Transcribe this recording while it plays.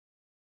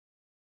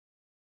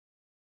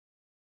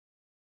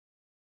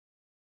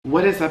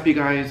What is up, you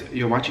guys?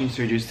 You're watching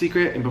Sergio's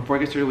Secret, and before I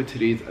get started with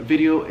today's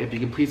video, if you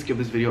can please give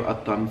this video a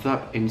thumbs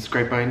up and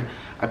subscribe button.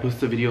 I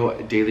post a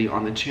video daily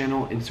on the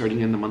channel, and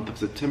starting in the month of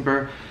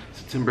September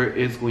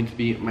is going to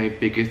be my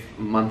biggest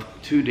month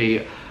to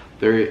date.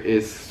 There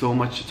is so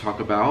much to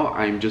talk about.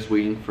 I'm just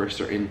waiting for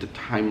certain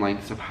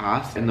timelines to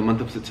pass. And the month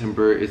of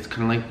September is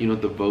kind of like, you know,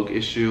 the Vogue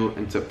issue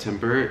in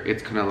September.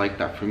 It's kind of like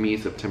that for me.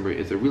 September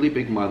is a really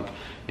big month,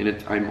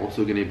 and I'm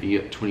also going to be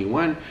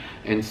 21.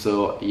 And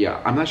so,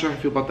 yeah, I'm not sure how I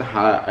feel about the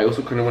hat. I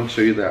also kind of want to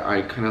show you that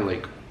I kind of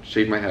like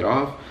shaved my head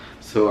off.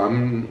 So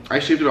I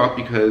shaved it off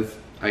because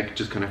I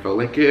just kind of felt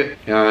like it.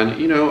 And,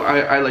 you know,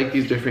 I like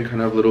these different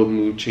kind of little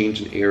mood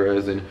change and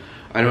eras, and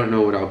I don't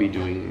know what I'll be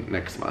doing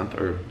next month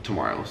or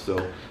tomorrow.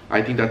 So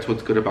I think that's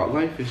what's good about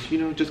life, is, you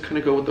know, just kind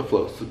of go with the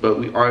flow. So, but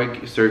we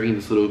are serving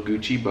this little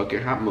Gucci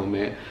bucket hat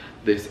moment,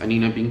 this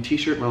Anina Bing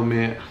t-shirt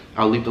moment.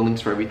 I'll leave the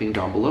links for everything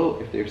down below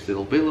if they're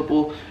still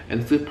available.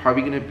 And this is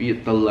probably going to be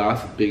the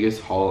last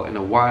biggest haul in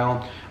a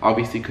while,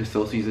 obviously, because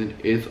sale season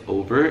is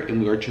over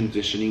and we are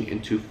transitioning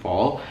into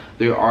fall.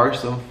 There are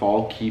some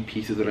fall key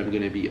pieces that I'm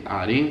going to be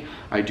adding.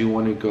 I do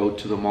want to go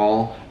to the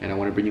mall and I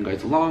want to bring you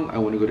guys along. I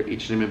want to go to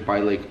H&M and buy,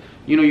 like,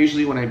 you know,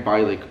 usually when I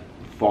buy like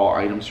fall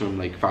items from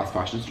like fast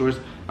fashion stores,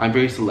 I'm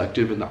very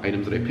selective in the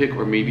items that I pick,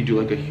 or maybe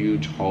do like a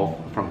huge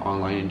haul from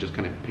online and just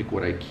kind of pick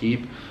what I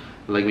keep.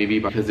 Like maybe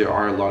because there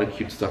are a lot of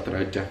cute stuff that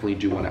I definitely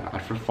do want to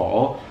add for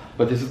fall.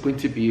 But this is going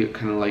to be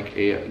kind of like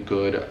a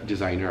good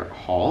designer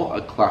haul,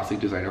 a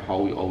classic designer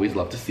haul. We always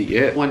love to see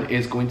it. One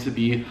is going to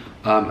be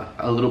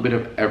a little bit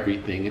of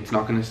everything. It's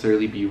not going to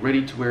necessarily be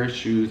ready to wear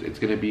shoes. It's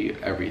going to be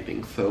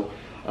everything. So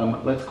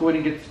let's go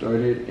ahead and get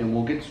started, and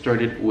we'll get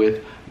started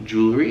with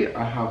jewelry.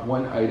 I have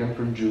one item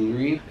from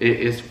jewelry. It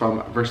is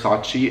from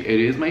Versace. It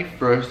is my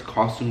first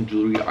costume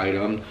jewelry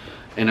item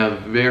in a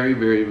very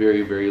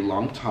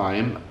long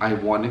time. I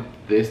wanted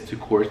this to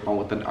correspond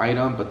with an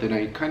item, but then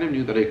I kind of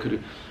knew that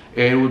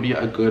it would be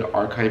a good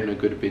archive and a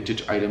good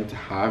vintage item to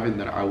have, and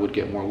that I would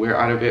get more wear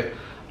out of it.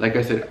 Like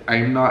I said,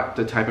 I'm not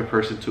the type of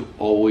person to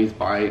always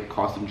buy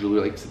costume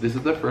jewelry. Like, so this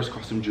is the first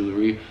costume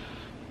jewelry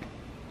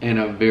in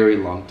a very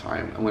long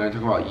time. And when I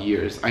talk about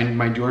years,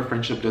 my Dior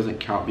friendship doesn't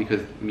count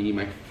because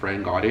my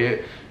friend got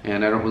it,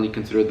 and I don't really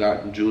consider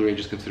that jewelry. I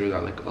just consider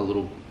that like a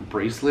little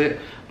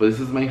bracelet. But this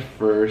is my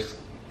first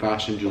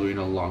fashion jewelry in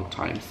a long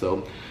time.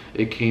 So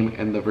it came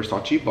in the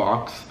Versace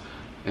box,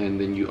 and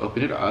then you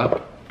open it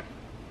up,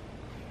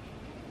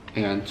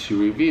 and to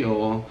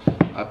reveal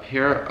a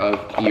pair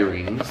of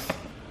earrings,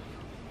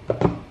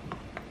 and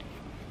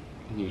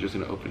you're just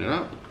gonna open it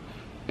up,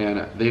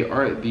 and they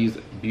are these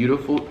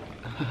beautiful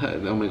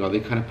oh my god, they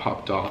kind of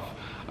popped off.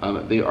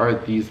 They are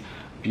these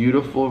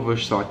beautiful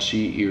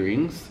Versace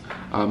earrings.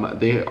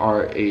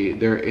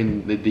 They're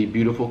in the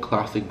beautiful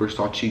classic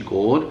Versace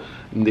gold,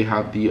 and they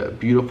have the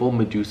beautiful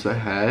Medusa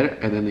head,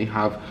 and then they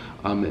have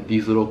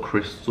these little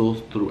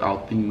crystals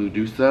throughout the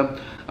Medusa.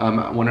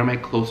 One of my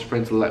close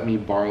friends let me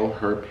borrow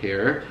her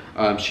pair.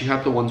 She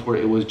had the ones where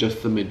it was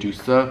just the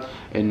Medusa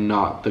and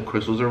not the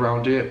crystals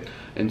around it,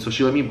 and so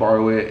she let me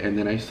borrow it. And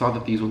then I saw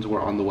that these ones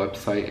were on the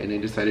website, and I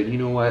decided, you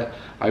know what,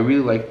 I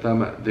really like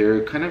them.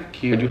 They're kind of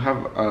cute. I do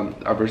have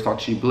a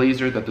Versace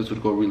blazer that this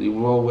would go really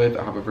well with.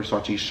 I have a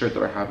Versace shirt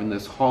that I have in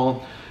this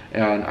haul,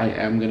 and I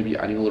am going to be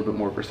adding a little bit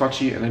more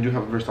Versace, and I do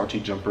have a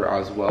Versace jumper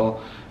as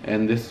well,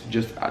 and this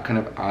just kind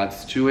of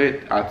adds to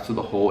it, adds to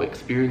the whole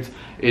experience.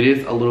 It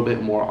is a little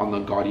bit more on the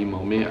gaudy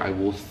moment, I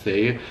will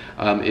say.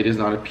 It is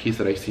not a piece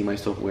that I see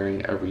myself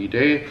wearing every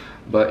day,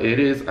 but it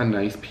is a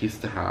nice piece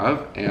to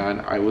have,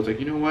 and I was like,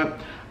 you know what,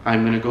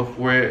 I'm gonna go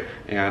for it,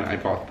 and I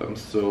bought them.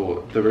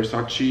 So the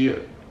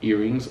Versace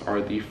earrings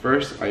are the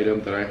first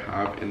item that I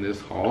have in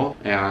this haul,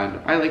 and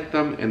I like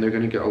them, and they're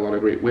gonna get a lot of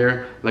great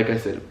wear. Like I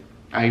said,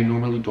 I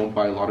normally don't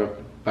buy a lot of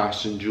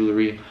fashion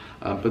jewelry,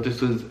 but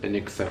this is an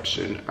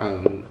exception.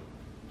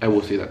 I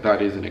will say that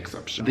that is an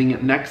exception. The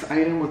next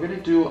item, we're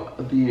gonna do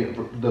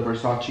the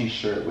Versace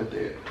shirt with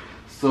it.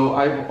 So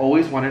I've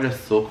always wanted a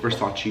silk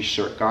Versace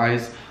shirt,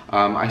 guys.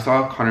 I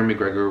saw Conor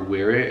McGregor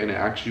wear it, and I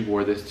actually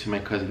wore this to my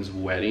cousin's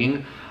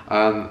wedding.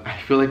 I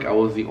feel like I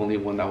was the only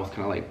one that was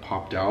kind of like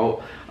popped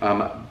out,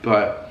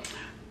 but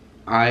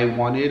I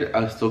wanted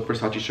a silk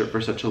Versace shirt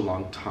for such a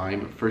long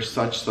time, for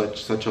such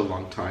a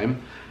long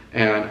time.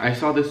 And I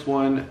saw this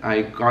one,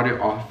 I got it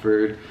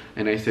offered,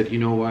 and I said, you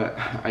know what,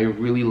 I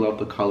really love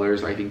the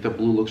colors. I think the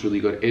blue looks really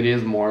good. It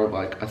is more of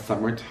like a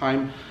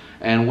summertime,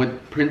 and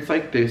with prints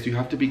like this, you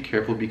have to be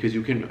careful because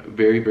you can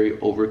very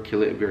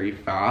overkill it very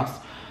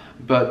fast.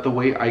 But the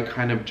way I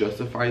kind of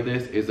justify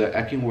this is that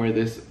I can wear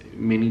this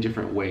many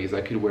different ways.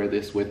 I could wear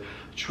this with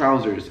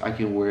trousers, I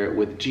can wear it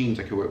with jeans,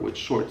 I can wear it with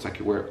shorts, I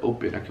can wear it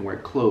open, I can wear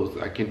it closed,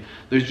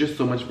 there's just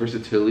so much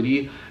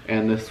versatility,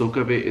 and the silk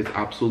of it is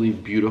absolutely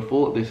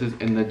beautiful. This is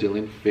in the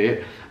Dylan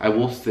fit. I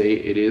will say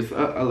it is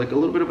like a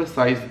little bit of a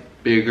size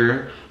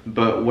bigger,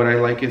 but what I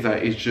like is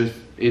that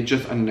it's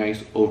just a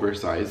nice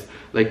oversize.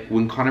 Like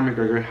when Conor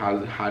McGregor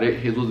had it,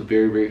 his was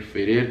very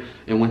fitted.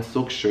 And when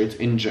silk shirts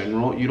in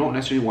general, you don't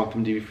necessarily want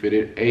them to be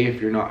fitted, A,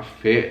 if you're not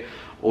fit,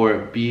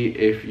 or B,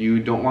 if you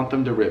don't want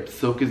them to rip.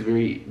 Silk is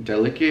very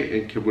delicate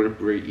and can rip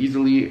very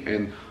easily,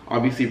 and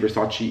obviously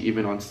Versace,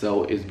 even on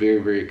sale, is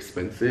very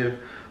expensive.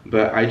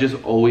 But I just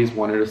always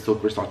wanted a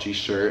silk Versace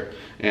shirt,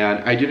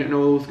 and I didn't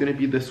know it was gonna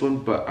be this one,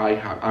 but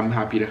I'm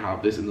happy to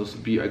have this, and this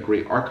would be a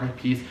great archive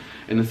piece,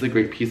 and this is a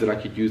great piece that I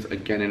could use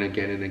again and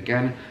again and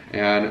again.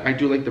 And I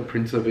do like the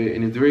prints of it,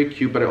 and it's very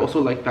cute, but I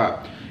also like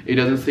that it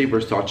doesn't say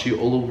Versace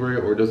all over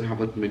it, or it doesn't have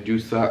like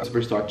Medusa. It's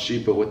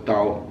Versace, but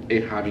without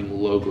it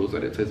having logos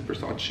that it says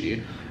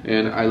Versace.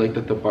 And I like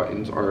that the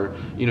buttons are,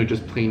 you know,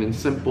 just plain and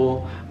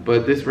simple.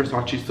 But this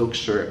Versace silk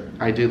shirt,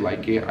 I did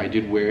like it. I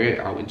did wear it.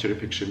 I'll insert a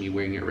picture of me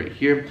wearing it right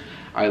here.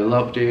 I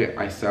loved it.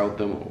 I styled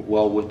them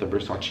well with the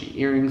Versace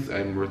earrings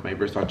and with my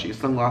Versace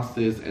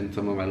sunglasses and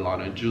some of my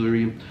Lana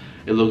jewelry.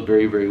 It looked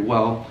very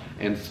well,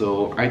 and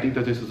so I think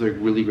that this is a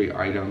really great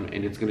item,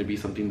 and it's going to be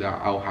something that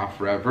I'll have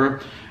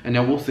forever. And I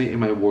will say, in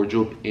my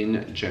wardrobe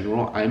in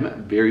general,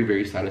 I'm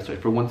very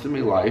satisfied. For once in my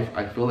life,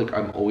 I feel like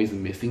I'm always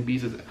missing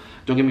pieces.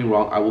 Don't get me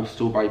wrong, I will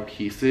still buy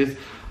pieces,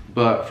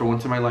 but for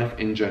once in my life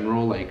in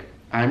general, like,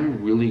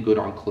 I'm really good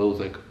on clothes.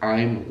 Like,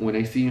 when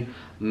I see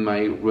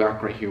my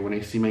rack right here, when I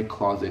see my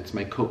closets,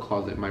 my coat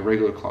closet, my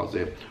regular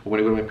closet, or when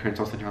I go to my parents'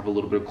 house and have a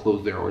little bit of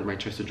clothes there, or my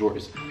chest of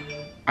drawers,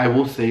 I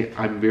will say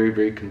I'm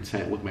very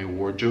content with my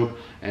wardrobe,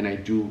 and I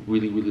do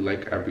really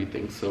like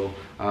everything. So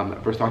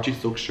Versace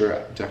silk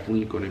shirt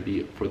definitely going to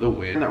be for the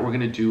win. And that we're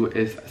going to do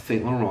is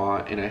Saint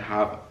Laurent, and I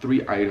have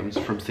 3 items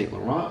from Saint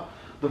Laurent.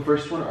 The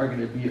first one are going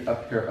to be a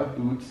pair of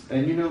boots,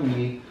 and you know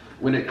me,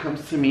 when it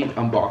comes to me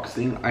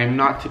unboxing, I'm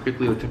not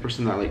typically the type of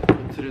person that like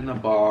puts it in the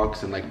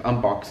box and like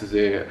unboxes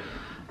it.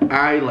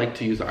 I like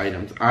to use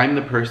items. I'm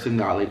the person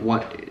that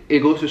like it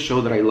goes to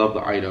show that I love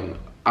the item.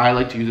 I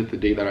like to use it the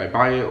day that I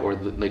buy it, or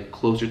like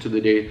closer to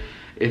the day.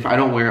 If I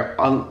don't wear it,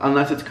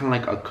 unless it's kind of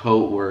like a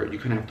coat where you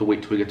kind of have to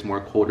wait till it gets more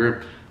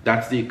colder,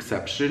 that's the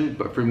exception.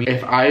 But for me,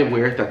 if I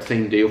wear it that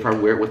same day, if I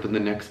wear it within the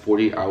next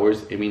 48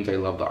 hours, it means I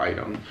love the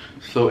item.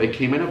 So it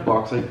came in a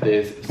box like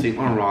this, Saint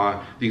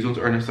Laurent. These ones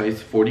are in a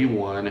size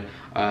 41,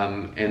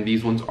 and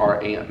these ones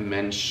are a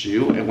men's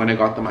shoe. And when I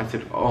got them, I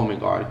said, oh my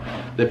god,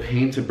 the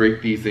pain to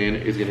break these in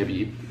is gonna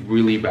be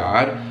really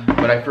bad.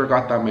 But I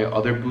forgot that my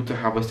other boots, I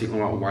have a Saint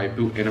Laurent wide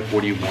boot and a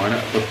 41,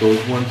 but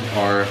those ones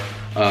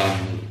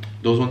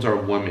are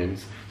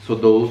women's. So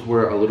those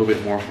were a little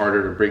bit more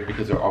harder to break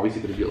because they're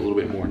obviously going to be a little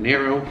bit more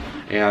narrow.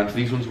 And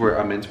these ones were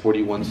a men's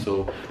 41,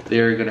 so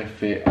they're going to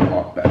fit a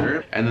lot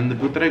better. And then the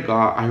boot that I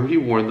got, I already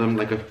wore them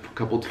like a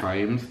couple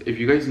times. If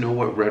you guys know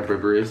what Red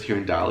River is here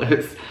in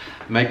Dallas,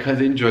 my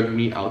cousin dragged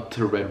me out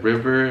to Red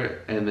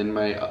River, and then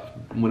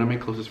one of my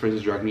closest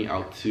friends dragged me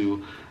out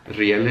to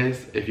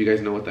Rieles, if you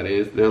guys know what that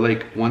is. They're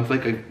like, one's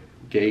like a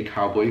gay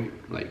cowboy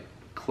like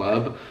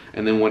club,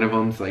 and then one of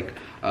them's like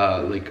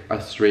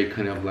a straight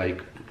kind of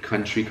like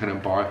country kind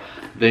of bar.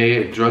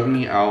 They drugged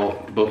me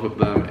out, both of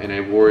them, and I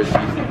wore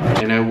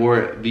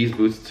these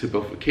boots to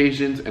both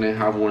occasions, and I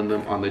have worn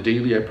them on the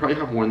daily. I probably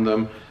have worn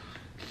them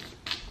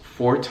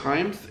 4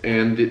 times,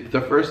 and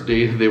the first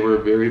day they were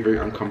very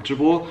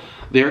uncomfortable.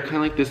 They're kind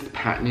of like this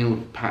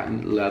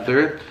patent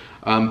leather,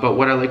 but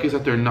what I like is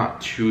that they're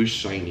not too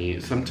shiny.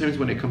 Sometimes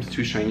when it comes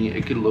too shiny,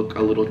 it could look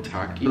a little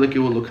tacky, like it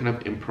will look kind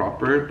of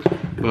improper.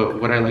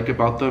 But what I like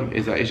about them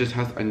is that it just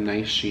has a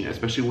nice sheen,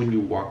 especially when you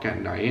walk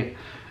at night.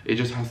 It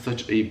just has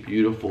such a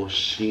beautiful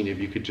sheen if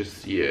you could just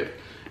see it.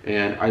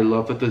 And I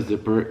love that the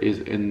zipper is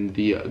in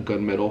the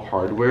gunmetal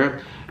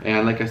hardware.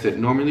 And like I said,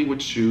 normally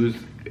with shoes,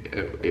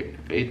 it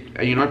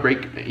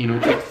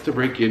takes to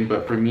break in,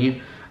 but for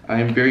me,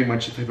 I'm very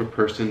much the type of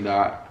person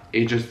that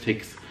it just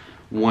takes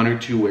 1 or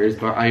 2 wears.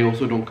 But I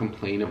also don't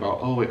complain about,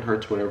 oh, it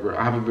hurts, whatever.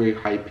 I have a very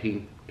high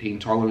pain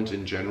tolerance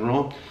in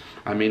general.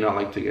 I may not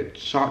like to get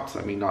shots.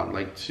 I may not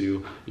like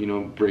to,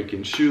 break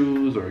in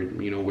shoes or,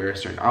 wear a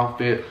certain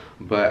outfit,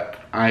 but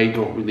I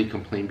don't really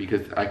complain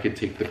because I could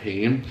take the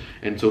pain.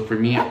 And so for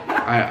me,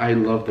 I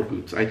love the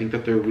boots. I think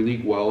that they're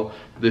really well.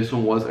 This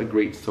one was a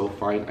great sale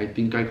find. I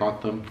think I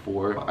got them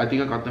for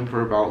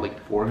about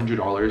like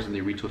 $400, and they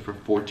retailed for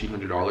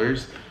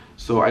 $1,400.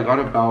 So I got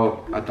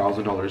about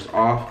 $1,000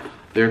 off.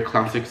 They're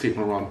classic Saint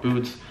Laurent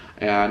boots.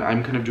 And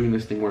I'm kind of doing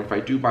this thing where if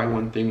I do buy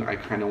one thing, I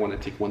kind of want to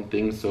take one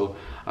thing. So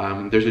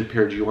there's a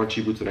pair of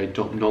Givenchy boots that I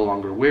no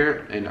longer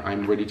wear, and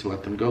I'm ready to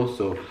let them go.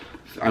 So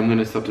I'm going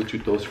to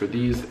substitute those for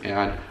these.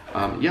 And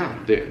yeah,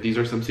 these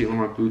are some Saint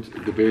Laurent boots.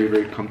 They're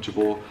very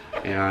comfortable,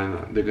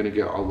 and they're going to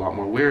get a lot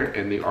more wear.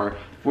 And they are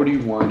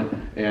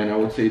 41, and I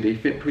would say they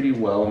fit pretty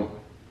well,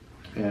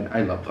 and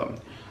I love them.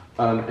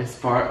 As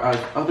far as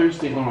other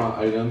Saint Laurent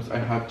items, I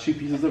have 2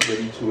 pieces of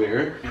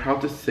ready-to-wear. I'm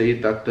proud to say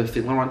that the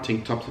Saint Laurent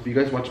tank tops, if you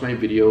guys watch my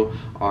video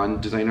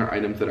on designer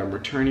items that I'm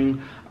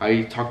returning,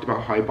 I talked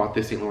about how I bought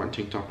this Saint Laurent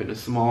tank top in a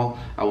small.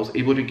 I was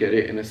able to get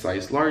it in a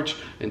size large,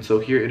 and so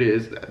here it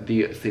is,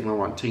 the Saint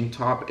Laurent tank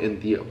top in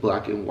the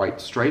black and white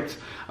stripes.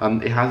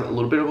 It has a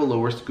little bit of a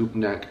lower scoop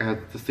neck. It has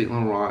the Saint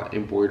Laurent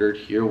embroidered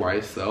here,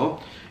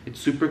 YSL. It's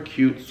super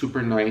cute,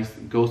 super nice,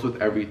 goes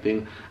with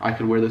everything. I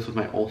could wear this with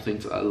my All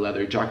Saints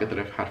leather jacket that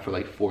I've had for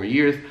like 4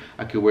 years.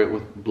 I could wear it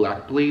with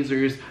black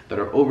blazers that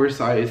are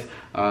oversized.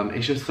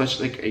 It's just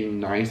such like a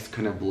nice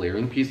kind of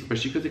layering piece,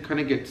 especially because it kind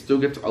of still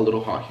gets a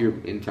little hot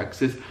here in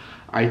Texas.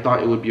 I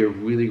thought it would be a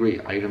really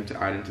great item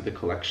to add into the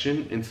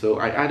collection, and so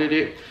I added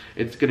it.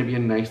 It's going to be a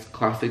nice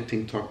classic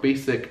tank top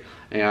basic,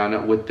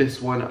 and with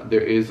this one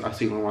there is a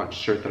Saint Laurent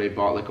shirt that I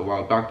bought like a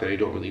while back that I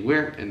don't really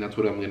wear, and that's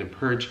what I'm going to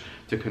purge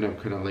to kind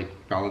of like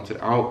balance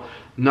it out.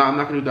 No, I'm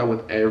not going to do that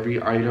with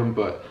every item,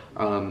 but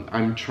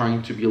I'm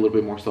trying to be a little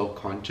bit more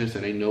self-conscious,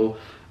 and I know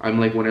I'm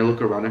like, when I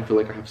look around I feel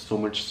like I have so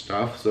much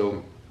stuff,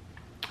 so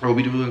I will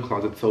be doing the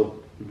closet so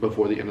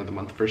before the end of the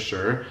month for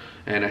sure,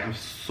 and I have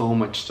so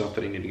much stuff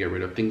that I need to get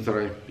rid of, things that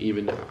I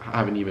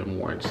haven't even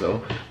worn.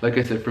 So like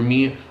I said, for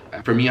me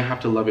I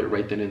have to love it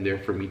right then and there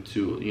for me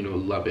to, you know,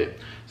 love it.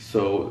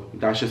 So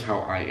that's just how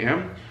I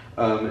am.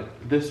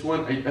 This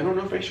one, I don't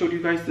know if I showed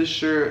you guys this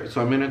shirt,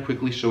 so I'm gonna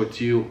quickly show it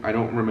to you. I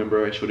don't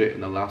remember I showed it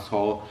in the last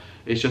haul.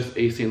 It's just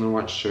a Saint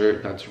Laurent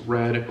shirt that's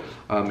red. It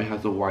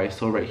has a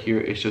YSL right here.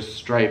 It's just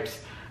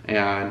stripes,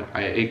 and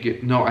I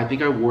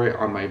think I wore it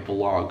on my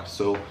vlog.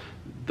 So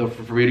the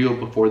video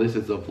before this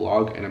is a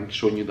vlog, and I'm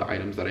showing you the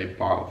items that I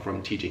bought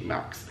from TJ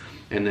Maxx,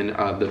 and then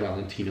the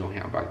Valentino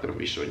handbag that I'll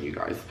be showing you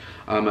guys.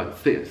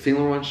 Saint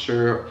Laurent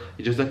shirt,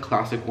 it's just a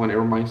classic one. It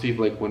reminds me of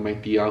like when my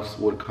tias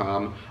would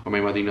come, or my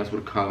madrinas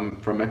would come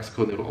from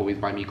Mexico, and they would always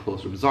buy me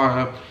clothes from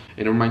Zara,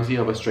 and it reminds me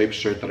of a striped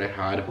shirt that I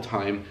had at the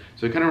time.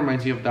 So it kind of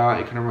reminds me of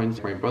that. It kind of reminds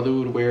me of my brother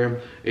would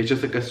wear. It's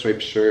just like a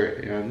striped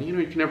shirt, and you know,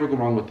 you can never go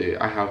wrong with it.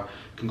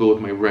 Can go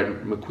with my red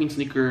Mcqueen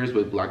sneakers,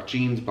 with black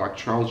jeans, black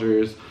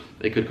trousers.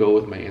 It could go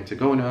with my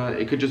Antigona.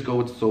 It could just go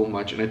with so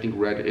much, and I think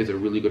red is a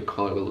really good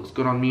color that looks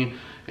good on me.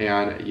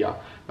 And yeah,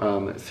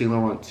 Saint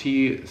Laurent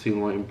tee, Saint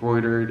Laurent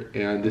embroidered,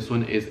 and this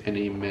one is in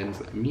a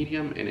men's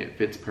medium, and it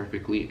fits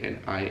perfectly, and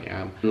I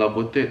am in love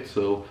with it.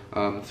 So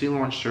Saint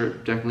Laurent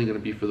shirt, definitely gonna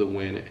be for the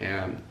win,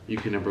 and you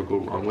can never go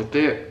wrong with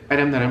it.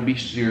 Item that I'm be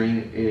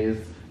sharing is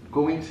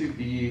going to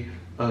be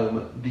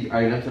the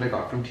items that I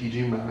got from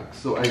TJ Maxx.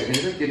 So I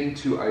ended up getting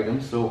 2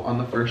 items. So on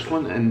the first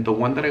one, and the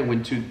one that I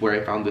went to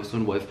where I found this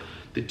one was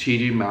the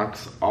TJ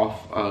Maxx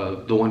off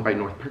the one by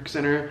North Park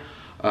Center,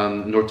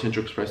 North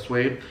Central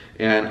Expressway.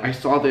 And I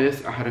saw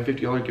this, I had a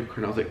 $50 gift card,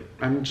 and I was like,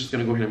 I'm just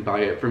gonna go ahead and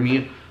buy it. For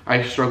me,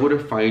 I struggle to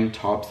find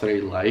tops that I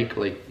like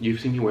you've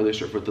seen me wear this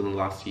shirt within the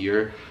last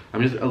year.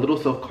 I'm just a little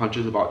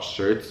self-conscious about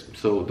shirts,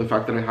 so the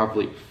fact that I have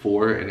like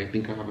 4, and I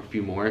think I have a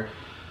few more,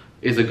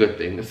 is a good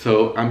thing.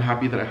 So I'm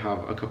happy that I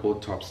have a couple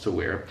of tops to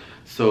wear.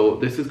 So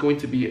this is going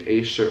to be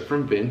a shirt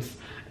from Vince,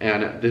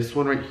 and this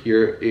one right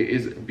here, it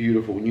is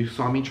beautiful. When you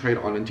saw me try it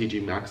on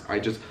TJ Maxx, I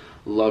just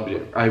loved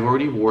it. I've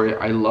already wore it.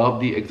 I love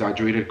the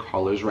exaggerated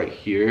collars right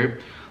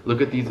here.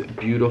 Look at these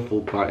beautiful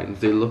buttons.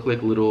 They look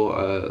like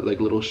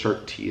little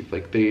shark teeth.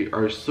 Like, they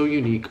are so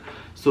unique,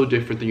 so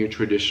different than your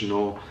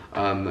traditional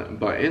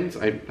buttons.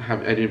 I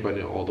didn't button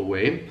it all the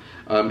way.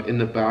 In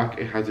the back,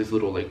 it has these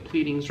little like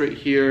pleatings right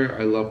here.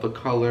 I love the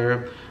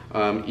color.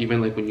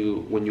 Even like when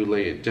you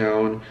lay it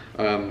down,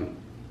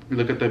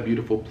 look at that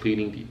beautiful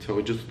pleating detail.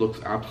 It just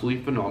looks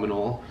absolutely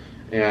phenomenal,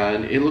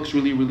 and it looks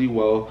really, really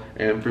well.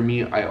 And for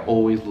me, I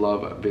always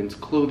love Vince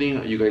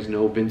clothing. You guys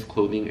know Vince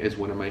clothing is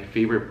one of my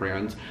favorite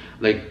brands,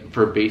 like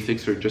for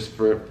basics or just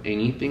for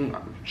anything,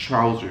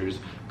 trousers,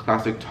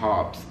 classic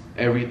tops,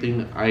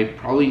 everything.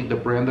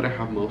 The brand that I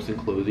have most in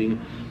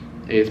clothing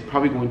is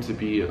probably going to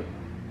be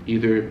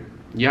either,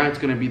 yeah, it's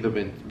gonna be the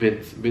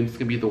Vince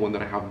can be the one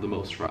that I have the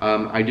most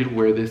from. I did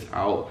wear this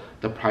out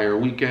the prior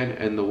weekend,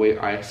 and the way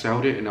I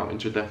styled it, and I'll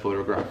insert that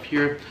photograph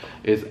here,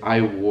 is I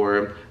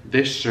wore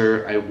this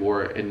shirt, I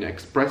wore an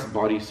express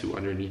bodysuit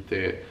underneath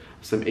it,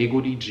 some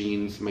Agodi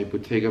jeans, my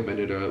Bottega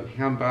Veneta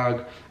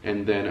handbag,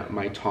 and then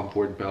my Tom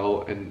Ford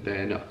belt, and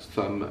then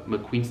some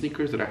Mcqueen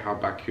sneakers that I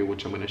have back here,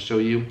 which I'm going to show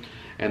you.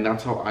 And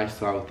that's how I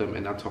styled them,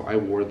 and that's how I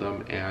wore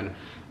them, and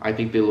I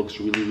think they look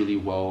really, really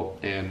well,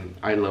 and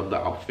I love the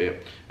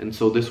outfit. And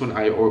so this one,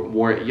 I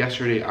wore it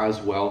yesterday as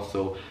well.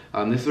 So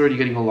this is already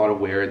getting a lot of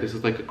wear. This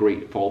is like a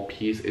great fall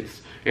piece. It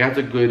has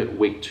a good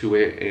weight to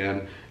it,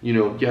 and you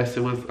know, yes,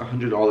 it was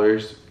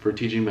 $100 for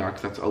TJ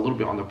Maxx. That's a little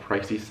bit on the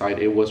pricey side.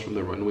 It was from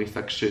the runway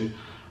section,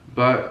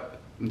 but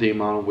the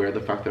amount of wear,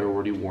 the fact that I've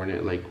already worn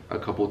it like a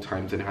couple of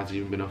times and it hasn't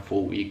even been a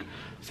full week,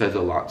 says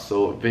a lot.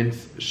 So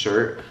Vince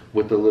shirt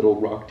with the little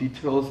rock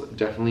details,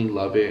 definitely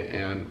love it,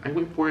 and I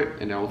went for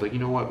it, and I was like, you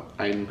know what,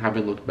 I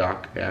haven't looked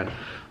back, and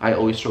I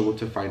always struggle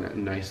to find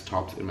nice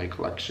tops in my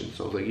collection.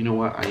 So I was like, you know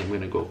what, I am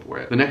gonna go for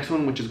it. The next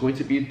one, which is going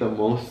to be the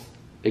most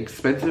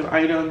expensive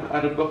item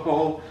out of the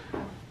haul,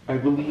 I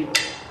believe,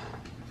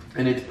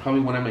 and it's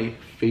probably one of my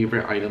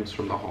favorite items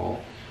from the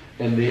haul.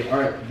 And they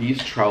are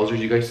these trousers.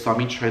 You guys saw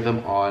me try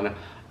them on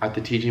at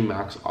the TJ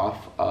Maxx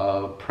off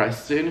of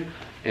Preston,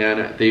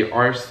 and they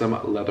are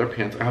some leather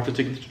pants. I have to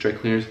take them to dry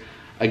cleaners.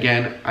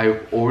 Again,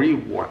 I've already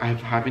worn, I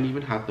haven't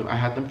even had them. I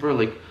had them for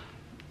like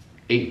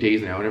 8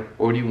 days now, and I've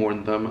already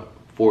worn them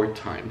 4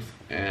 times.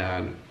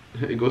 And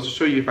it goes to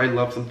show you, if I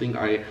love something,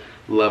 I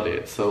love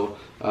it. So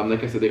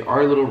like I said, they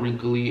are a little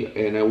wrinkly,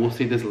 and I will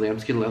say this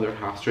lambskin leather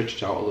has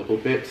stretched out a little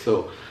bit.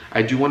 So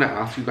I do want to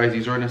ask you guys,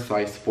 these are in a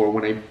size 4.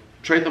 When I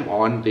tried them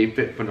on, they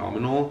fit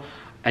phenomenal.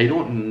 I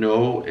don't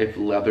know if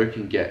leather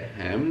can get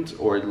hemmed,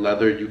 or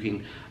leather you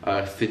can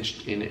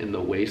cinch in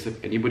the waist.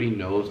 If anybody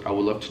knows, I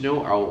would love to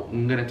know.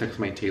 I'm gonna text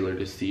my tailor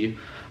to see.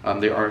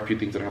 There are a few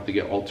things that have to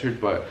get altered,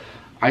 but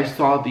I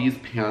saw these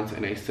pants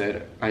and I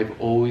said, I've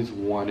always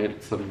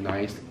wanted some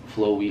nice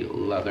flowy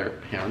leather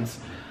pants.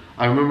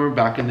 I remember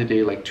back in the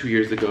day, like 2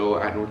 years ago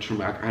at Nordstrom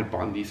Rack, I had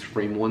bought these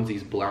frame ones,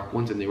 these black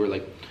ones, and they were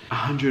like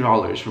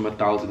 $100 from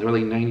 $1,000. They were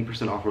like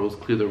 90% off, or it was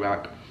clear the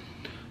rack.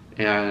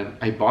 And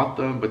I bought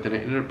them, but then I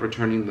ended up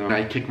returning them. And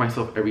I kicked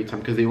myself every time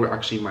because they were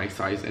actually my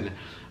size, and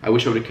I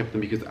wish I would have kept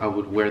them because I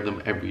would wear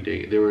them every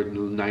day. They were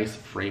nice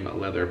frame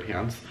leather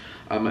pants.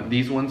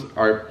 These ones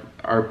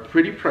are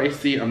pretty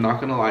pricey. I'm not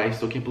gonna lie, I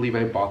still can't believe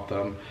I bought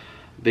them.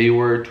 They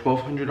were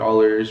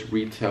 $1,200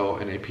 retail,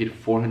 and I paid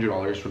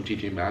 $400 from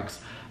TJ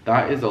Maxx.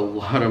 That is a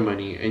lot of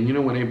money. And you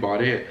know, when I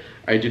bought it,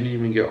 I didn't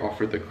even get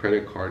offered the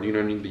credit card. You know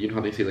what I mean? You know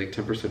how they say like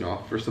 10%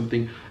 off or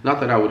something? Not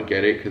that I would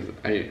get it, because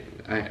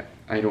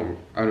I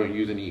don't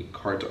use any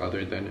cards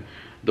other than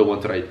the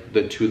ones that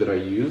the 2 that I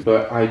use.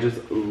 But I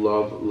just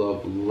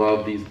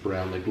love these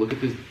brand. Like, look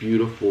at this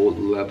beautiful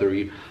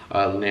leathery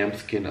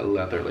lambskin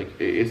leather. Like,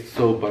 it's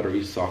so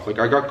buttery soft. Like,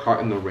 I got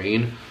caught in the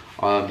rain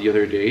the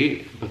other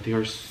day, but they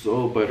are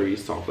so buttery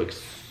soft, like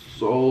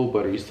so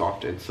buttery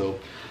soft. And so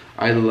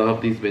I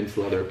love these Vince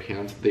leather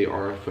pants. They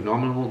are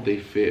phenomenal. They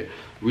fit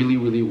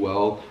really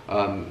well,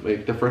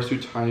 like the first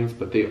 2 times,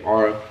 but they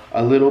are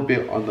a little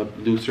bit on the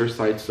looser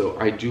side. So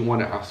I do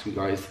want to ask you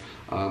guys,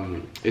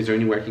 is there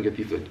any way I can get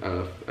these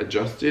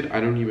adjusted?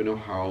 I don't even know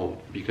how,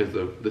 because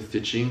of the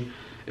stitching.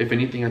 If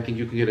anything, I think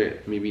you can get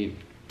it maybe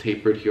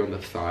tapered here on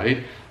the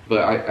side,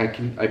 but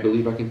I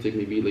believe I can take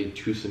maybe like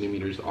 2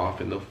 centimeters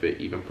off and they'll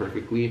fit even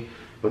perfectly.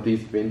 But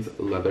these Vince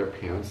leather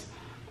pants,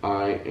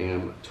 I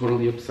am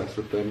totally obsessed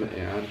with them,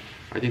 and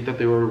I think that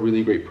they were a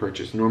really great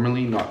purchase.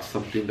 Normally not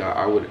something that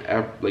I would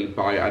ever like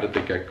buy out of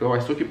the get-go. I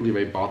still can't believe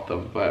I bought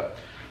them, but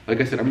like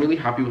I said, I'm really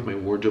happy with my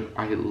wardrobe.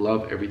 I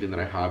love everything that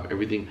I have.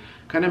 Everything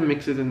kind of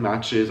mixes and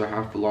matches. I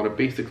have a lot of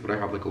basics, but I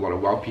have like a lot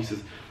of wow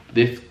pieces.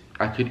 This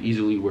I could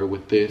easily wear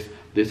with this.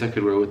 This I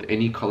could wear with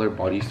any color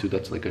bodysuit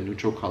that's like a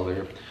neutral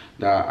color.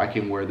 That I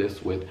can wear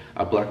this with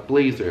a black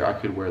blazer. I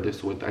could wear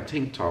this with a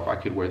tank top. I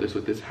could wear this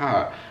with this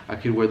hat. I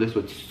could wear this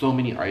with so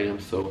many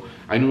items. So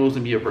I knew it was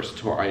gonna be a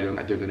versatile item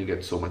that they're gonna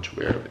get so much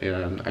wear.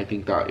 And I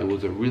think that it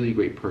was a really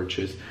great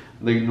purchase.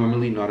 Like,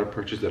 normally not a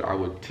purchase that I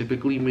would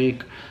typically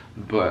make,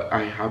 but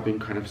I have been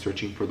kind of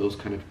searching for those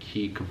kind of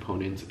key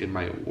components in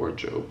my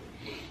wardrobe.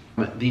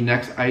 The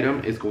next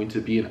item is going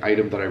to be an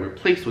item that I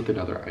replaced with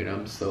another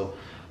item. So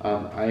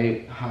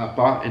I have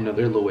bought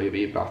another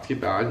Loewe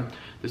basket bag.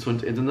 This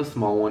one is in the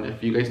small one.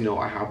 If you guys know,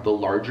 I have the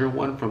larger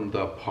one from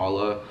the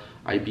Paula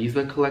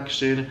Ibiza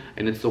collection,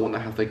 and it's the one that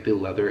has like the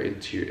leather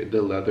interior,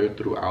 the leather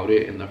throughout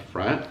it in the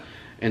front.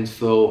 And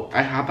so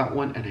I have that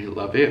one and I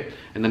love it.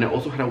 And then I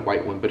also had a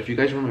white one, but if you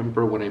guys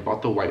remember when I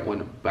bought the white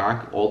one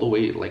back all the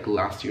way like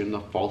last year in the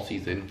fall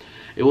season,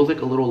 it was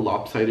like a little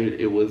lopsided.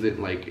 It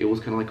wasn't like, it was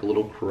kind of like a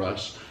little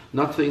crushed.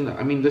 Not saying that,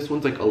 I mean, this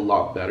one's like a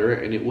lot better,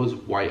 and it was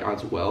white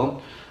as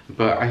well.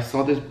 But I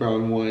saw this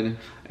brown one,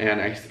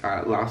 and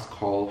I last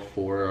call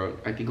for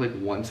I think like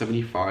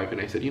 $175,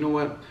 and I said, you know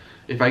what,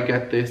 if I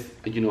get this,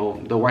 you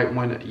know, the white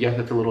one, yes,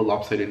 it's a little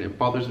lopsided and it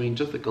bothers me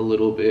just like a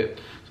little bit.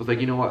 So it's like,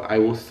 you know what, I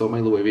will sell my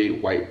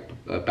Loewe white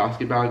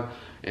basket bag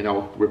and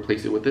I'll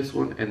replace it with this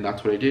one. And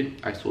that's what I did.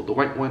 I sold the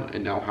white one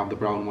and now have the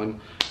brown one,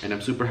 and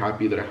I'm super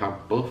happy that I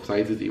have both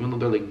sizes, even though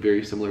they're like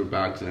very similar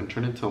bags. And I'm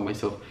trying to tell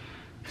myself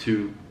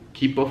to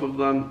keep both of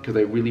them because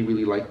I really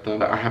like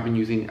them. I have been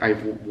using, I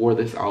wore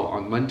this out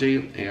on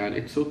Monday and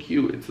it's so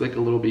cute. It's like a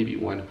little baby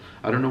one.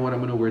 I don't know what I'm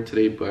gonna wear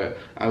today, but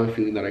I have a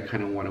feeling that I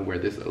kind of want to wear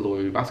this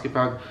Loewe basket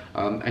bag.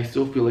 I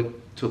still feel like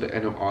till the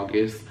end of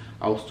August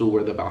I'll still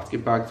wear the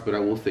basket bags, but I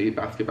will say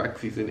basket bag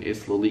season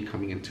is slowly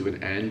coming into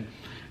an end,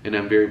 and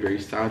I'm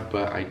very sad,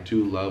 but I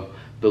do love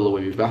the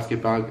Loewe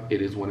basket bag.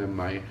 It is one of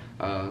my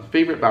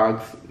favorite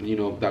bags, you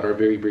know, that are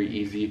very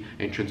easy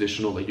and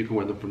transitional. Like, you can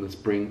wear them from the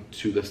spring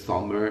to the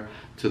summer,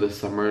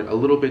 a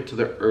little bit to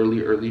the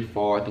early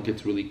fall. I think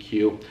it's really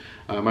cute.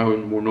 I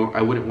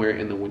wouldn't wear it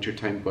in the winter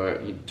time,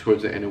 but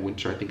towards the end of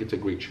winter, I think it's a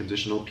great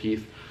transitional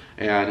piece.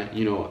 And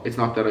you know, it's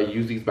not that I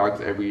use these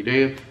bags every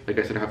day. Like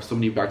I said, I have so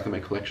many bags in my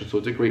collection, so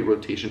it's a great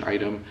rotation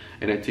item,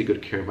 and I take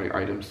good care of my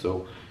items.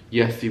 So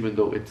yes, even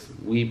though it's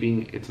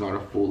weaving, it's not a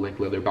full like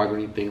leather bag or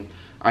anything,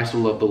 I still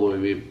love the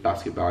Loewe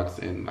basket bags,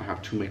 and I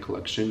have two in my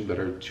collection that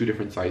are two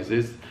different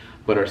sizes.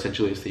 but are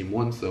essentially the same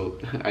one. So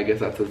I guess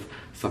that says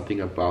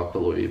something about the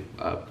Louis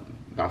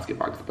basket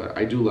bags, but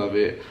I do love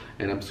it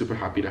and I'm super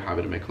happy to have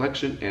it in my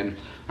collection, and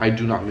I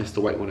do not miss the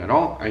white one at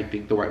all. I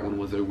think the white one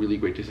was a really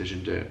great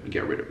decision to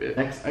get rid of it.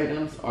 Next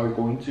items are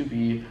going to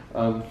be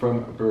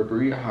from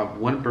Burberry. I have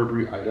one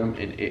Burberry item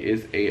and it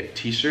is a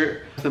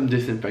t-shirt, some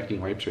disinfecting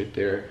wipes right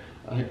there.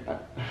 I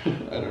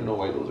don't know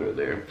why those are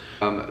there.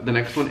 The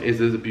next one is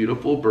this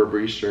beautiful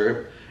Burberry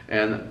shirt,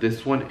 and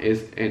this one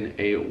is in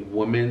a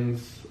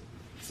woman's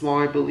small,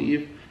 I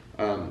believe.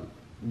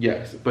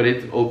 Yes, but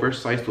it's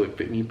oversized, so it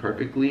fit me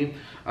perfectly.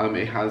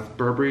 It has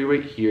Burberry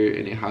right here,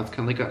 and it has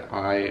kind of like an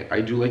eye.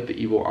 I do like the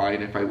evil eye,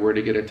 and if I were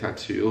to get a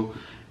tattoo,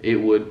 it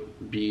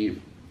would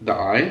be the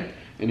eye.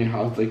 And it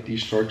has like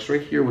these sharks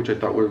right here, which I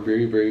thought were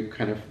very, very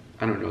kind of,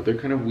 I don't know, they're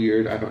kind of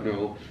weird. I don't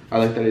know. I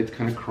like that it's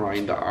kind of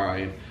crying the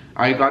eye.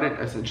 I got it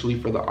essentially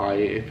for the eye.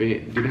 If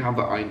it didn't have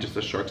the eye and just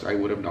the sharks, I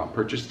would have not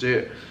purchased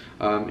it.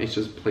 It's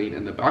just plain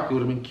in the back. It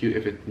would have been cute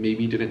if it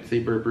maybe didn't say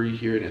Burberry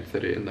here and it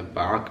said it in the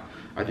back.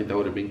 I think that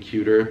would have been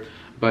cuter.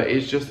 But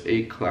it's just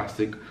a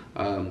classic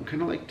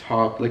kind of like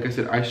top. Like I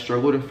said, I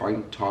struggle to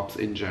find tops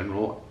in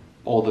general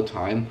all the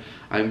time.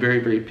 I'm very,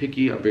 very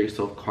picky. I'm very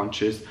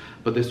self-conscious.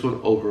 But this one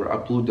over a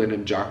blue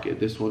denim jacket,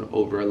 this one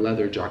over a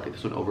leather jacket,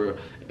 this one over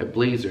a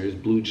blazers,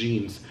 blue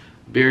jeans.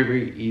 Very,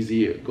 very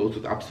easy. It goes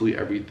with absolutely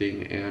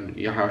everything, and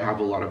yeah, I have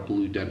a lot of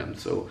blue denim,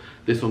 so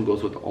this one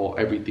goes with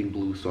everything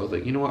blue. So I was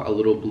like, you know what, a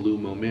little blue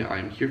moment,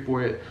 I'm here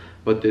for it.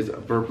 But this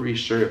Burberry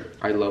shirt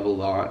I love a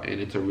lot,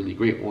 and it's a really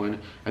great one.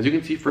 As you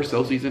can see, for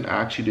sale season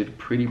I actually did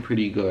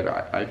pretty good.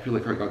 I feel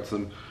like I got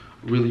some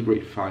really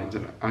great finds,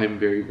 and I'm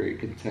very, very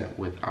content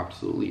with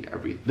absolutely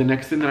everything. The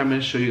next thing that I'm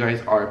going to show you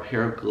guys are a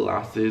pair of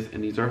glasses,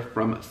 and these are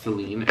from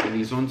Celine, and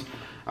these ones,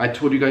 I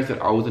told you guys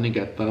that I was going to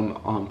get them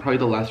probably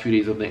the last few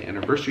days of the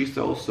anniversary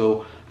sale,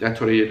 so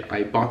that's what I did.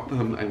 I bought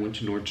them. I went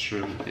to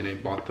Nordstrom and I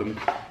bought them,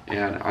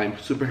 and I'm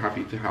super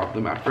happy to have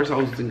them. At first I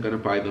wasn't going to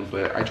buy them,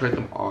 but I tried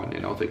them on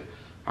and I was like,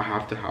 I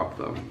have to have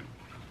them.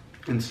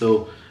 And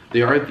so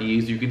they are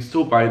these. You can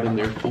still buy them.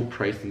 They're full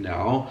price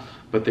now,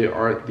 but they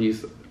are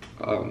these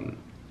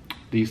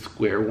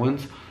square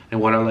ones.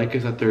 And what I like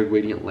is that they're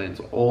gradient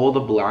lens. All the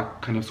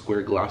black kind of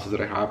square glasses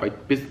that I have, I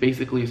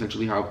basically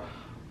essentially have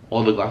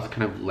all the glasses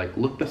kind of like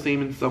look the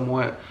same in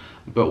somewhat,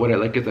 but what I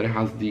like is that it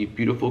has the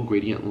beautiful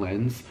gradient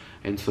lens,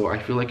 and so I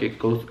feel like it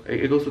goes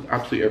with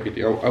absolutely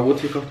everything. I will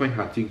take off my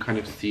hat so you can kind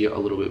of see it a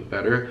little bit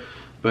better,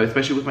 but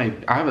especially with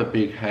I have a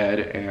big head,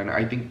 and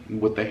I think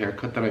with the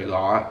haircut that I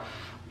got,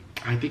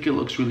 I think it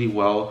looks really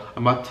well.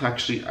 I'm about to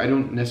actually, I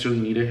don't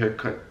necessarily need a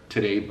haircut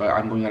today, but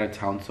I'm going out of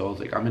town, so I was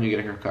like, I'm gonna get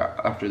a haircut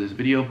after this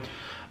video.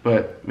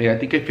 But man, I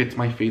think it fits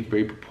my face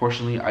very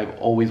proportionally. I've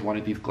always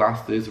wanted these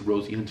glasses.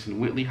 Rosie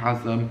Huntington-Whiteley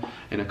has them,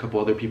 and a couple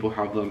other people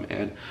have them,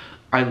 and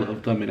I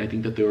love them, and I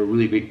think that they were a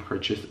really great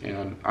purchase.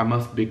 And I'm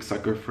a big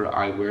sucker for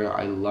eyewear.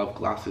 I love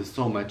glasses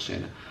so much,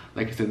 and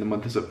like I said, in the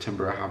month of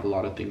September, I have a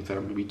lot of things that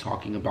I'm going to be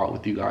talking about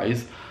with you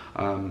guys.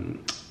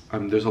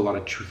 There's a lot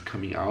of truth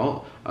coming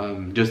out,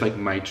 just like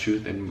my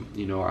truth, and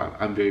you know,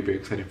 I'm very, very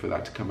excited for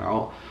that to come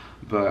out.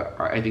 But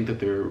I think that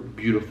they're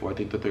beautiful. I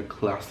think that they're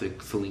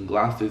classic Celine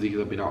glasses. These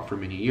have been out for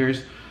many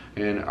years,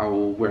 and I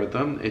will wear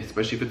them,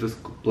 especially if it's this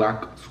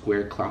black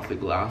square classic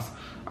glass.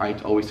 I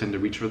always tend to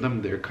reach for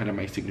them. They're kind of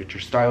my signature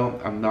style.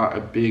 I'm not a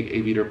big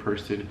aviator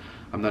person.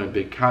 I'm not a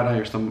big cat eye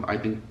or some. I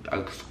think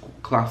a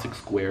classic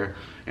square,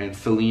 and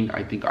Celine,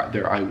 I think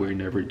their eyewear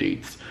never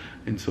dates.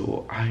 And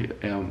so I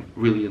am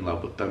really in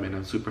love with them, and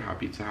I'm super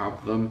happy to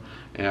have them,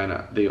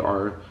 and they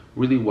are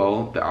really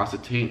well. The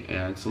acetate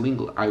and Celine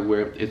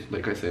eyewear is,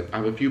 like I said, I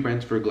have a few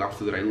brands for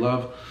glasses that I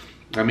love.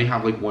 I may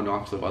have like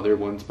one-offs of other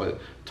ones, but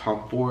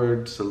Tom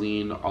Ford,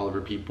 Celine,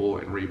 Oliver People,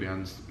 and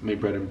Ray-Bans, my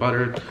bread and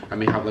butter. I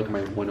may have like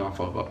my one-off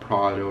of a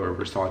Prada or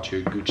Versace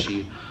or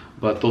Gucci,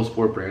 but those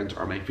four brands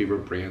are my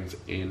favorite brands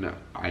in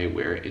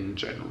eyewear in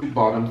general. The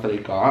bottoms that I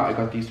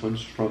got these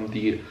ones from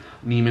the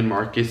Neiman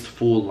Marcus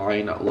full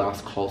line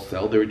last call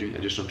sale. They were doing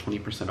additional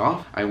 20%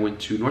 off. I went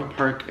to North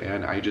Park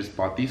and I just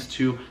bought these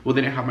two. Well,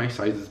 they didn't have my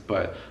sizes,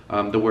 but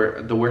the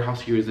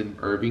warehouse here is in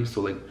Irving, so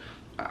like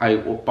I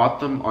bought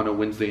them on a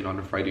Wednesday, and on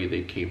a Friday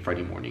they came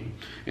Friday morning.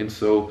 And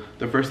so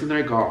the first thing that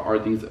I got are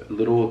these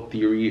little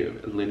Theory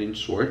linen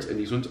shorts, and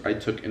these ones I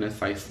took in a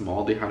size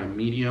small. They had a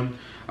medium.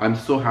 I'm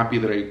so happy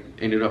that I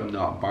ended up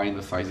not buying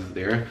the sizes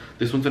there.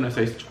 This one's in a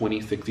size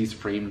 26, these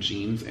frame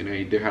jeans, and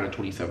they had a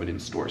 27 in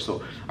store,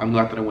 so I'm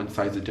glad that I went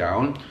size it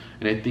down.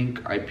 And I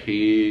think I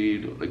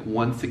paid like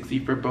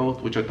 $160 for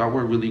both, which I thought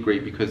were really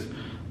great because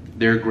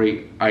they're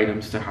great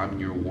items to have in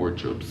your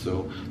wardrobe.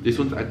 So this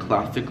one's a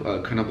classic,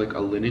 kind of like a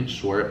linen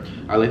short.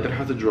 I like that it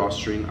has a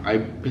drawstring.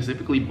 I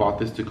specifically bought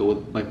this to go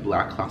with my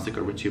black classic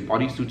Aritzia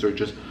bodysuits, or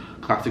just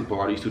classic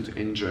bodysuits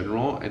in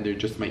general, and they're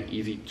just my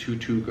easy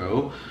to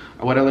go.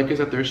 What I like is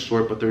that they're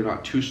short, but they're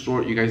not too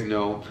short. You guys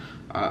know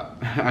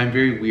I'm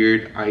very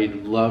weird. I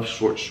love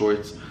short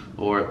shorts,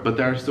 but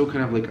they're still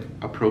kind of like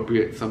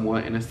appropriate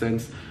somewhat in a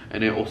sense.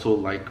 And I also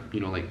like, you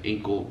know, like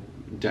ankle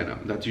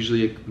denim. That's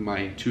usually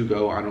my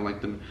to-go. I don't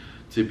like them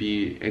to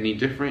be any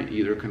different,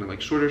 either kind of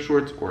like shorter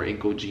shorts or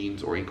ankle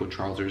jeans or ankle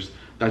trousers.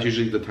 That's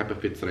usually the type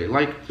of fits that I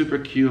like. Super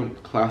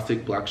cute,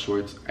 classic black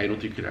shorts. I don't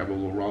think you could ever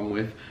go wrong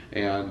with.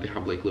 And they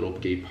have like little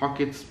gay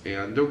pockets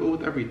and they'll go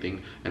with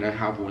everything. And I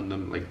have worn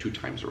them like 2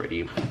 times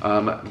already.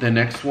 The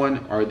next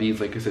one are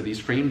these, like I said, these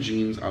frame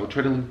jeans. I'll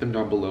try to link them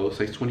down below.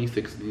 Size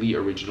 26, the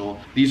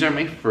original. These are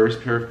my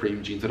first pair of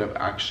frame jeans that I've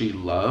actually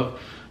loved.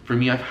 For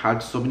me, I've had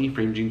so many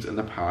frame jeans in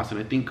the past, and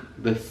I think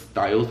the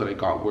styles that I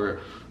got were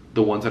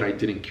the ones that I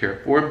didn't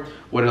care for.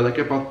 What I like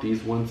about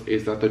these ones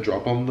is that the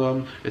drop on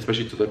them,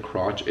 especially to the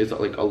crotch, is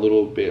like a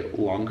little bit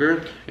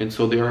longer, and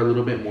so they are a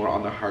little bit more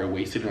on the higher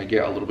waisted, and I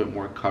get a little bit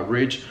more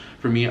coverage.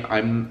 For me,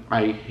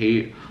 I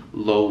hate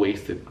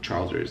low-waisted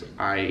trousers.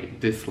 I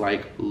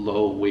dislike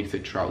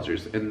low-waisted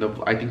trousers. And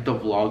I think the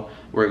vlog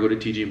where I go to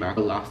TJ Maxx,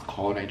 the last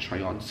call, and I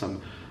try on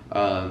some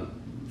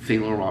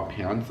Saint Laurent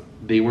pants,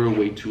 they were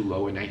way too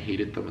low and I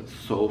hated them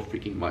so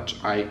freaking much.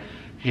 I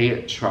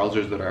hate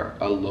trousers that are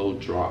a low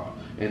drop,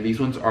 and these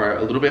ones are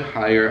a little bit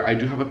higher. I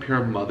do have a pair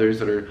of Mothers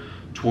that are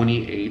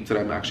 28 that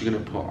I'm actually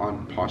going to put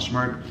on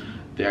Poshmark.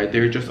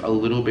 They're just a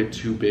little bit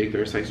too big.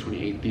 They're size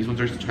 28. These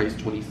ones are size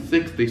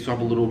 26. They still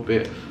have a little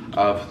bit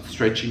of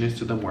stretchiness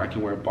to them where I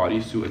can wear a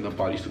bodysuit and the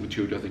bodysuit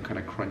material doesn't kind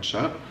of crunch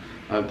up.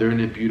 They're in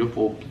a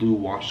beautiful blue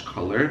wash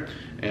color,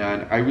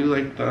 and I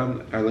really like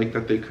them. I like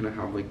that they kind of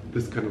have like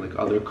this kind of like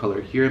other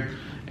color here,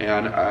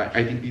 and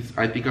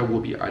I think I will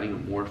be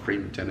adding more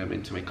frame denim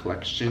into my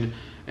collection,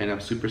 and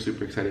I'm super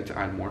excited to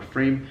add more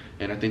frame.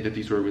 And I think that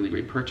these were a really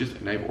great purchase,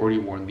 and I've already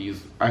worn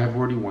these. I have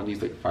already worn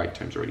these like 5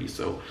 times already.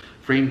 So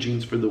frame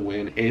jeans for the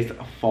win. Is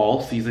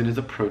fall season is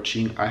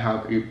approaching. I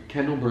have a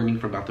candle burning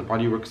from Bath &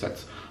 Body Works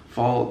that's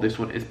fall. This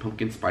one is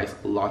pumpkin spice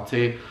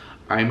latte.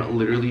 I'm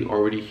literally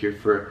already here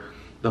for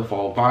the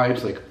fall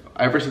vibes. Like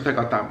ever since I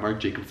got that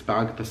Marc Jacobs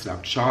bag, the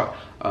snapshot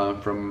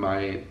from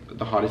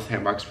the hottest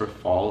handbags for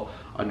fall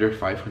under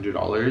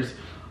 $500.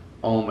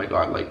 Oh my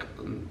god, like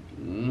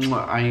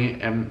I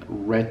am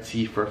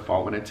ready for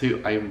fall. When I tell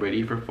you I am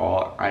ready for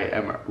fall, I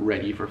am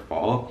ready for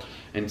fall.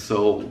 And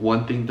so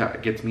one thing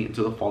that gets me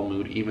into the fall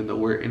mood, even though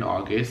we're in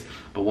August,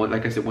 but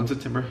like I said, once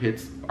September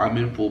hits, I'm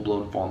in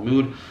full-blown fall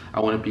mood.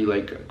 I want to be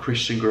like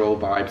Christian girl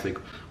vibes, like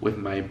with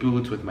my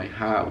boots, with my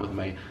hat, with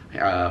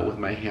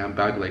my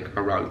handbag like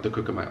around the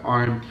crook of my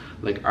arm.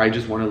 Like I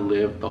just want to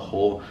live the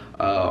whole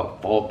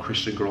fall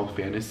Christian girl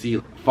fantasy.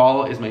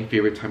 Fall is my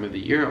favorite time of the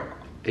year.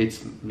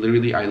 It's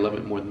literally, I love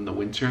it more than the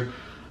winter.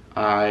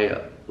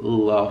 I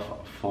love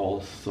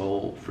fall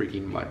so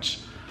freaking much.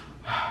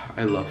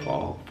 I love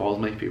fall. Fall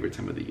is my favorite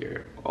time of the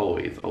year.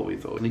 Always.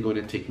 Only going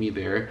to take me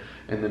there,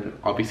 and then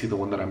obviously the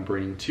one that I'm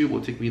burning too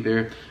will take me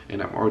there.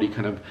 And I'm already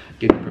kind of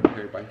getting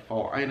prepared by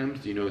fall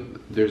items. You know,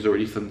 there's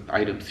already some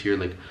items here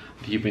like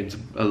the event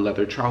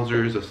leather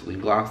trousers, the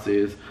Celine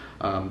glasses,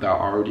 that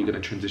are already going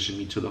to transition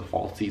me to the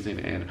fall season.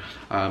 And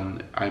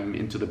I'm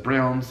into the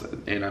browns,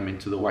 and I'm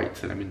into the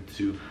whites, and I'm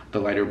into the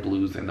lighter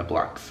blues and the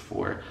blacks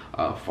for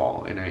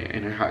fall. And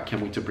I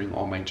can't wait to bring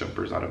all my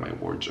jumpers out of my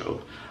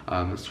wardrobe.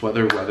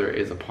 Sweater weather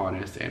is upon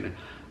us, and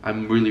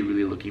I'm really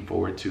looking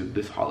forward to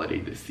this holiday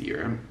this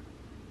year.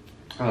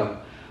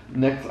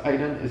 Next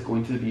item is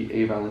going to be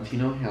a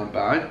Valentino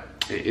handbag.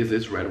 It is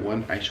this red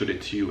one. I showed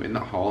it to you in the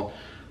haul.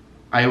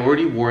 I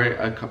already wore it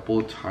a couple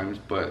of times,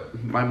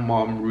 but my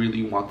mom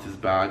really wants this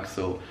bag,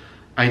 so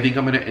I think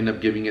I'm gonna end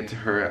up giving it to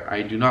her.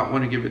 I do not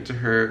want to give it to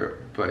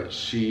her, but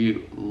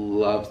she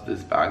loves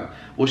this bag.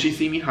 Well, she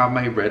see me have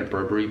my red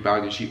Burberry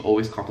bag, and she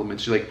always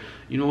compliments. She's like,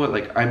 you know what,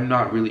 like I'm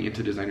not really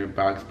into designer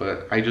bags,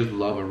 but I just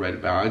love a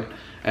red bag.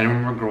 And I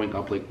remember growing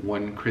up, like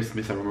one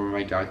Christmas, I remember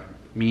my dad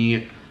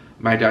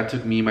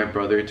took me and my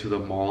brother to the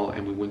mall,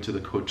 and we went to the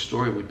Coach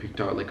store, and we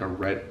picked out like a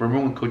red,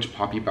 remember when Coach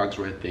Poppy bags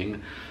were a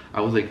thing? I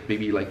was like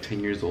maybe like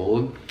 10 years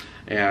old,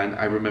 and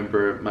I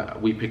remember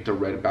we picked a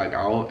red bag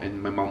out,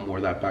 and my mom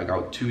wore that bag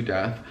out to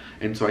death.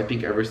 And so I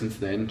think ever since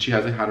then, she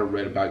hasn't had a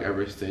red bag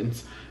ever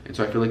since. And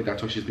so I feel like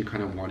that's why she's been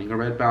kind of wanting a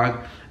red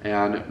bag.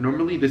 And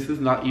normally this is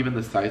not even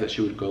the size that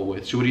she would go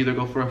with. She would either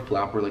go for a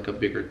flap or like a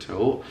bigger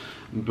tote,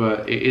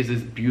 but it is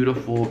this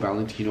beautiful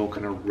Valentino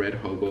kind of red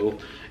hobo.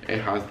 It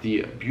has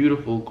the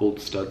beautiful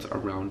gold studs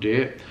around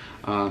it.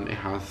 It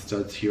has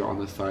studs here on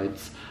the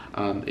sides.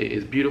 It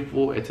is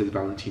beautiful. It says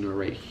Valentino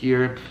right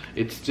here.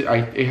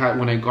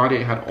 When I got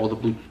it, it had all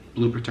the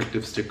blue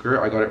protective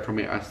sticker. I got it from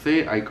my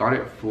essay. I got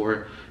it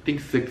for I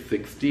think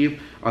 $6.60.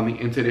 On the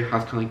inside it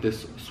has kind of like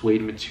this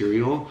suede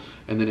material,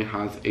 and then it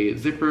has a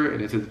zipper,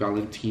 and it says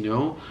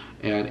Valentino,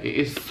 and it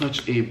is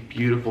such a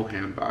beautiful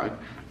handbag.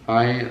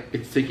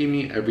 It's taking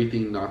me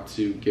everything not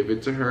to give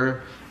it to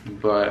her,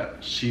 but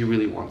she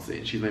really wants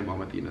it. She's my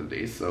mom at the end of the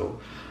day,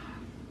 so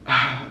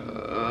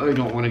I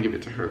don't want to give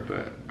it to her,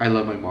 but I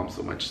love my mom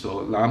so much, so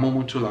la amo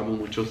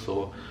mucho,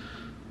 so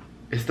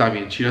está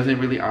bien. She doesn't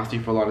really ask me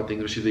for a lot of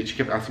things, but she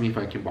kept asking me if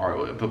I can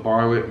borrow it, but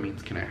borrow it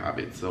means can I have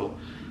it. So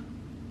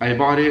I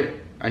bought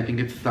it. I think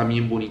está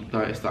bien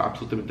bonita, está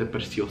absolutamente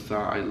preciosa.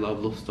 I love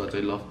los studs, I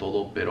love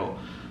todo, pero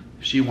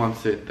if she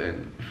wants it,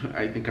 then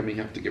I think I may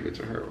have to give it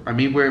to her. I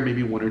may wear it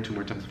maybe 1 or 2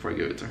 more times before I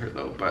give it to her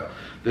though, but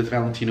this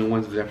Valentino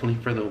one's definitely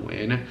for the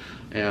win.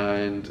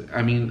 And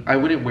I mean, I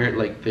wouldn't wear it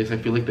like this. I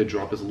feel like the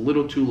drop is a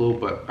little too low,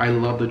 but I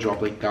love the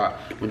drop like that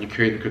when you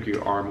carry the crook of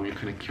your arm, when you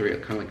kind of carry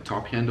it kind of like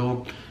top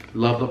handle.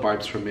 Love the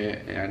vibes from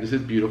it, and this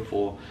is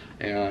beautiful.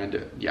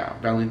 And yeah,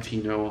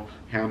 Valentino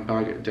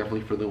handbag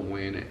definitely for the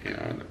win.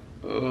 And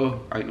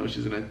I know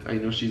she's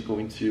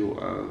going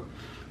to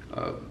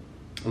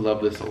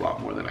love this a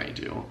lot more than I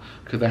do,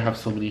 because I have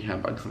so many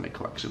handbags in my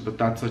collection. But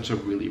that's such a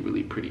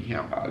really pretty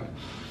handbag.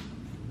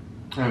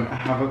 I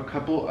have a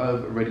couple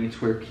of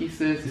ready-to-wear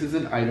pieces. This is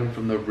an item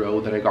from the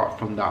row that I got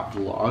from that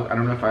vlog. I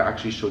don't know if I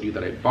actually showed you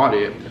that I bought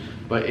it,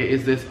 but it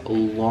is this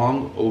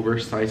long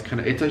oversized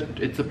kind of,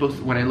 it's supposed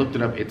to, when I looked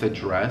it up, it's a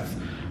dress,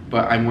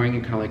 but I'm wearing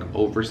it kind of like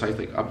oversized,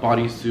 like a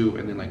bodysuit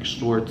and then like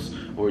shorts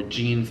or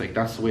jeans. Like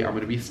that's the way I'm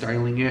going to be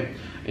styling it.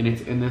 And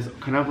it's in this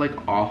kind of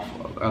like off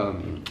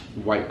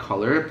white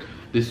color.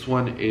 This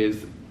one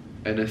is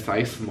in a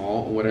size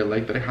small. What I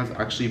like that it has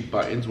actually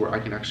buttons where I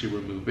can actually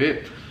remove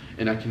it,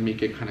 and I can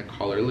make it kind of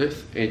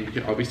collarless, and you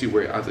can obviously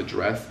wear it as a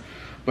dress,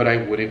 but I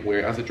wouldn't wear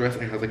it as a dress.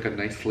 It has like a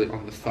nice slit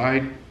on the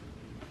side.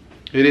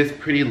 It is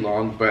pretty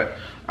long, but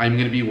I'm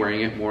gonna be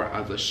wearing it more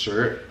as a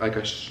shirt, like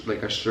a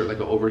shirt, like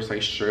an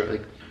oversized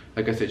shirt,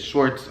 like I said,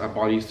 shorts, a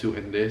bodysuit,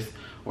 and this,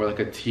 or like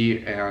a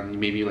tee, and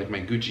maybe like my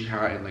Gucci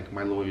hat and like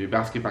my Louis Vuitton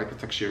basket bag.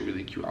 That's actually a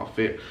really cute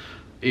outfit.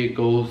 It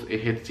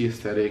hits the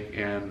aesthetic,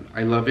 and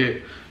I love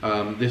it.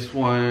 This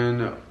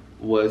one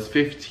was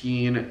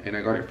 15 and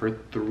I got it for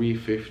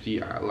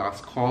 $3.50 at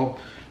last call.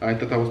 I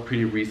thought that was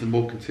pretty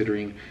reasonable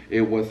considering it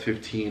was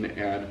 15,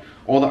 and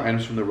all the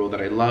items from the row that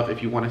I love.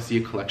 If you want to see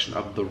a collection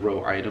of the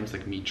row items,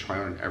 like me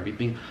trying on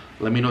everything,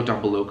 let me know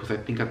down below, because I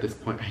think at this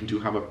point I do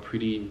have a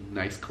pretty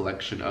nice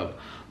collection of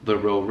the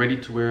row ready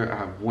to wear. I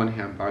have one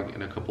handbag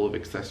and a couple of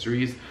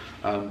accessories,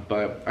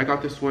 but I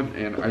got this one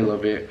and I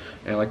love it.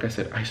 And like I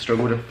said, I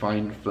struggle to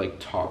find like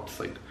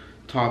tops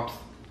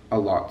a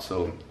lot,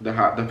 so the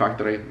fact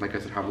that I, like I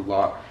said, have a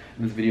lot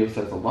in this video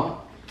says a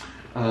lot.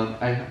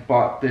 I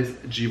bought this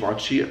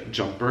Givenchy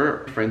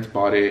jumper. Friends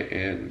bought it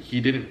and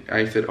he didn't.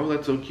 I said, oh,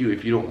 that's so cute,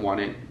 if you don't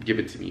want it, give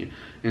it to me.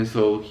 And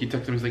so he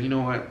texted me, he's like, you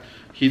know what,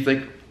 he's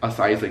like a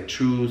size, like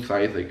true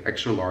size, like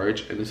extra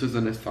large, and this is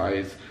in a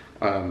size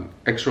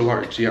extra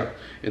large, yeah.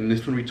 And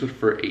this one retailed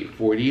for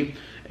 $8.40,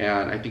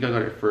 and I think I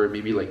got it for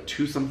maybe like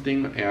 $2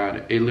 something,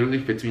 and it literally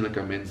fits me like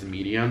a men's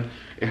medium.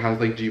 It has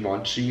like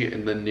Givenchy,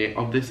 and the knit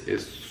of this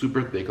is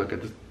super thick, like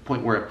at this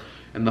point where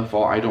in the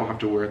fall I don't have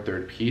to wear a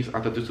third piece.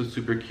 I thought this was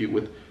super cute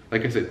with,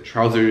 like I said,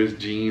 trousers,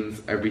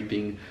 jeans,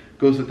 everything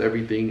goes with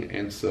everything.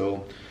 And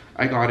so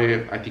I got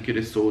it. I think it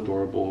is so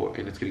adorable,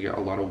 and it's gonna get a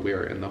lot of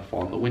wear in the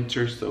fall and the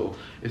winter, so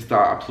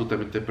está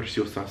absolutamente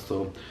preciosa.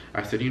 So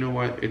I said, you know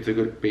what, it's a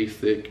good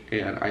basic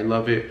and I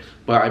love it.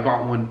 But I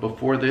bought one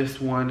before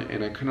this one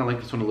and I kind of like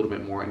this one a little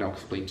bit more, and I'll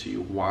explain to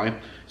you why.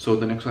 So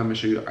the next one I'm gonna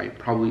show you, I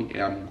probably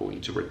am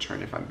going to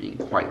return, if I'm being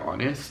quite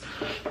honest,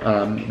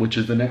 which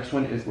is the next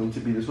one is going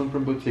to be this one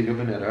from Bottega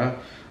Veneta.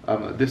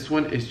 This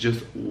one is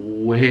just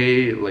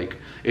way, like,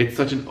 it's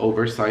such an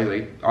oversized,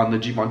 like on the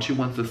Givenchy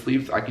ones, the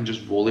sleeves I can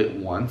just roll it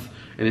once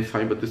and it's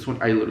fine, but this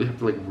one I literally have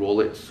to like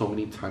roll it so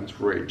many times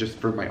for it, just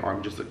for my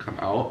arm just to come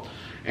out,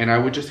 and I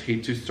would just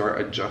hate to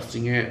start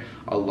adjusting it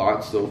a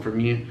lot. So for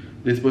me,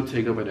 this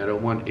Bottega Veneta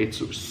one, it's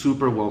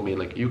super well made.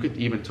 Like you could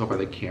even tell by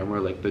the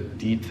camera, like the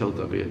details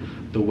of it,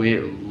 the way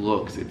it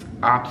looks, it's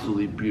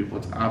absolutely beautiful,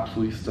 it's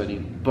absolutely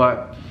stunning.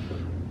 But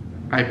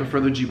I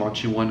prefer the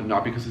Givenchy one,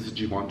 not because it's a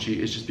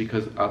Givenchy, it's just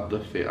because of the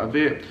fit of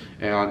it,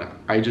 and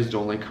I just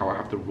don't like how I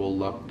have to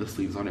roll up the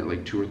sleeves on it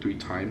like 2 or 3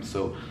 times.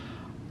 So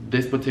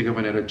this Bottega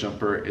Veneta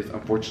jumper is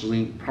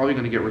unfortunately probably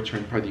going to get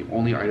returned, probably the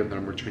only item that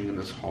I'm returning in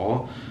this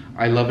haul.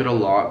 I love it a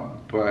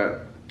lot,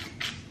 but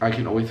I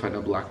can always find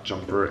a black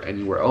jumper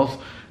anywhere else.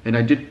 And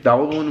that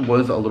one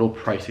was a little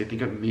pricey. I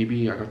think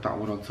maybe I got that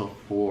one on sale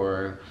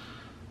for,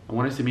 I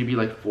want to say maybe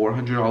like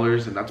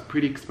 $400, and that's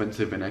pretty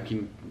expensive, and I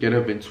can get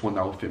a Vince one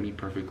that will fit me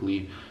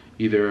perfectly,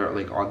 either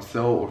like on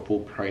sale or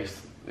full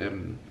price.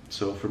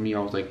 So for me, I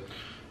was like,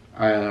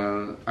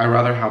 I'd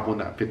rather have one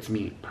that fits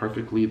me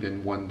perfectly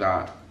than one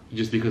that,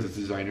 just because it's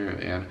designer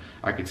and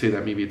I could say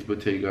that maybe it's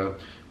Bottega,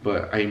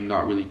 but I'm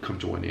not really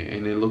comfortable in it,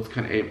 and it looks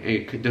kind of,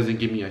 it doesn't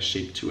give me a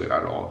shape to it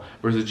at all.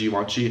 Versus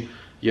Givenchy,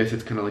 yes,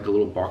 it's kind of like a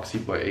little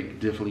boxy, but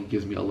it definitely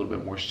gives me a little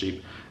bit more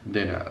shape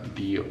than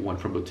the one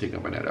from Bottega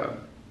Veneta.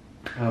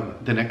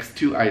 The next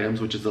 2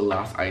 items, which is the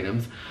last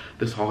items,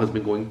 this haul has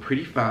been going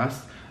pretty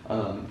fast.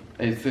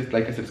 It's just,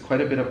 like I said, it's quite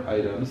a bit of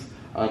items.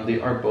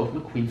 They are both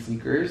Mcqueen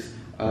sneakers.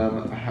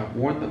 I have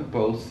worn them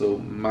both, so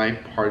my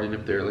pardon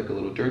if they're like a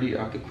little dirty.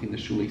 I have to clean the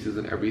shoelaces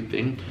and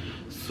everything.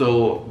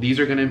 So these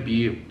are gonna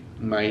be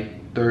my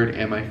 3rd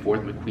and my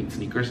 4th Mcqueen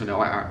sneakers. So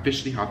now I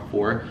officially have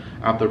 4.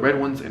 I have the red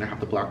ones and I have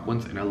the black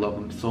ones, and I love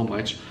them so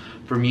much.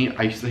 For me,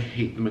 I used to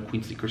hate the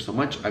Mcqueen sneakers so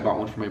much. I bought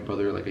one for my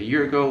brother like a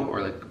year ago,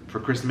 or like for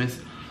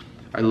Christmas.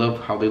 I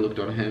love how they looked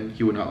on him.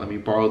 He would not let me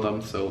borrow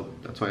them, so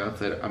that's why I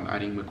said I'm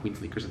adding Mcqueen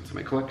sneakers into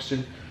my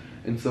collection.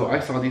 And so I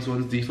saw these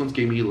ones. These ones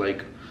gave me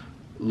like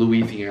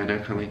Louisiana,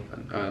 kind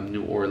of like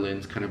New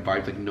Orleans kind of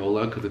vibes, like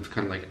NOLA, because it's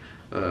kind of like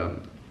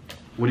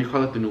what do you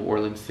call it, the New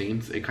Orleans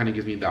Saints. It kind of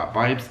gives me that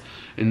vibes,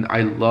 and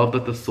I love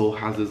that the sole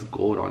has this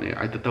gold on it.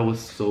 I thought that was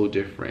so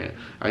different.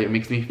 It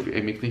makes me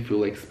feel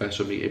like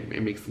special.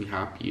 It makes me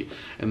happy.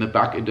 And the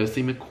back, it does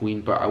say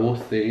Mcqueen, but I will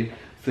say,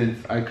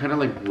 since I kind of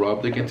like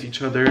rubbed against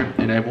each other,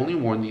 and I've only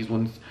worn these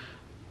ones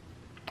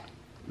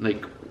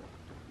like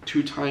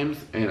 2 times,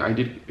 and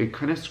it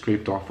kind of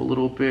scraped off a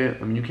little bit.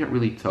 I mean, you can't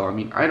really tell. I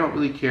mean, I don't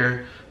really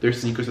care. They're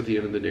sneakers at the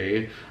end of the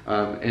day.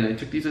 And I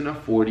took these in a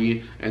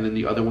 40, and then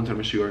the other ones I'm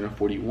gonna show you are in a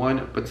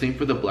 41. But same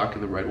for the black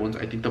and the red ones.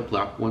 I think the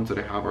black ones that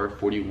I have are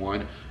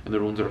 41, and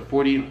the ones that are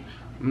 40.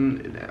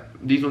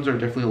 These ones are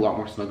definitely a lot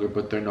more snugger,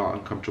 but they're not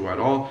uncomfortable at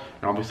all.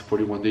 And obviously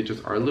 41, they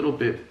just are a little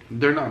bit,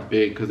 they're not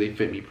big because they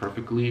fit me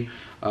perfectly.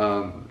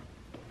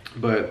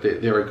 But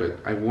they are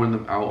good. I've worn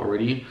them out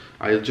already.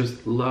 I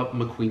just love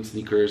Mcqueen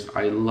sneakers.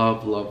 I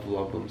love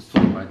them so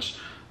much.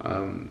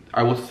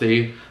 I will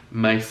say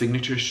my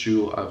signature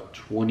shoe of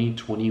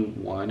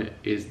 2021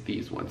 is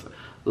these ones.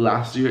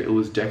 Last year it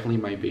was definitely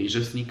my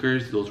Beija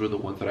sneakers. Those were the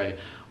ones that I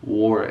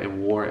wore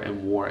and wore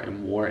and wore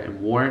and wore and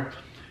wore.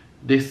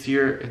 This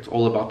year it's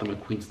all about the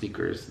Mcqueen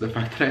sneakers. The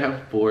fact that I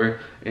have 4,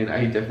 and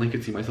I definitely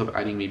could see myself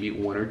adding maybe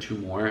 1 or 2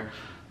 more,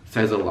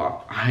 says a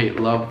lot. I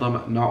love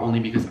them, not only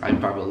because I'm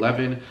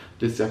 5'11",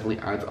 this definitely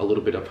adds a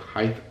little bit of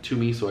height to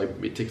me, so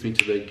it takes me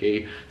to the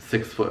gay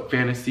 6-foot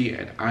fantasy,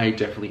 and I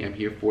definitely am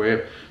here for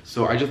it.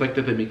 So I just like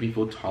that they make me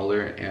feel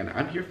taller, and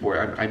I'm here for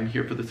it. I'm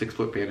here for the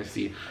 6-foot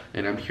fantasy,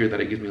 and I'm here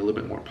that it gives me a little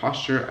bit more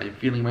posture. I'm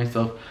feeling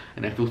myself,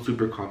 and I feel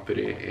super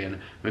confident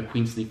in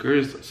Mcqueen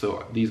sneakers.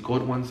 So these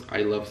gold ones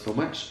I love so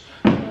much,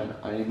 and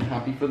I am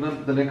happy for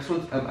them. The next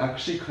ones I'm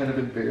actually kind of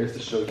embarrassed to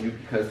show you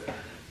because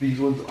these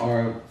ones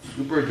are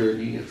super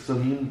dirty.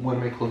 Celine, one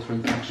of my close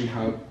friends, actually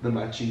have the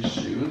matching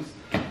shoes.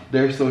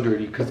 They're so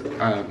dirty because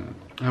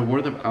I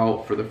wore them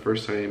out for the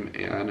first time,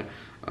 and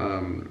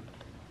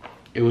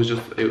it was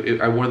just,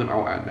 I wore them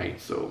out at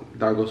night, so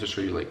that goes to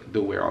show you like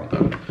the wear on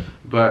them.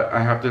 But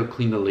I have to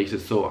clean the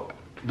laces. So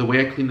the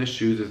way I clean the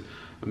shoes is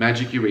a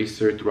magic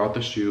eraser throughout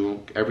the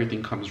shoe.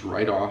 Everything comes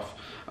right off.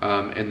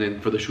 And then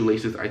for the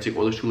shoelaces, I take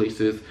all the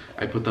shoelaces,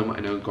 I put them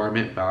in a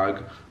garment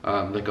bag,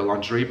 like a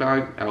lingerie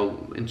bag.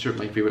 I'll insert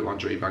my favorite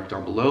lingerie bag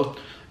down below,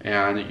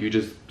 and you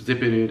just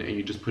zip it in and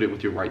you just put it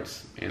with your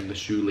whites, and the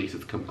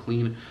shoelaces come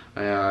clean.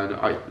 And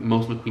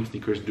most Mcqueen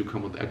sneakers do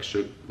come with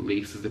extra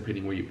laces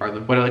depending where you buy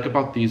them. What I like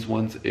about these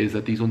ones is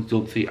that these ones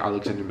don't say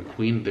Alexander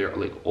McQueen. They're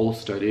like all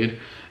studded,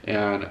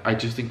 and I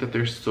just think that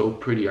they're so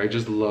pretty. I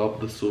just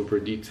love the silver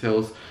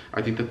details.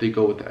 I think that they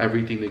go with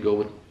everything. They go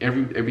with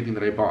everything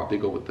that I bought. They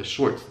go with the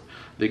shorts,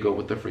 they go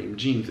with the frame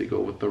jeans, they go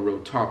with the row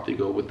top, they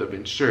go with the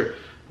Vince shirt,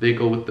 they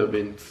go with the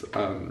Vince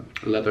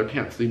leather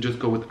pants. They just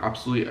go with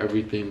absolutely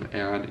everything.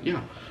 And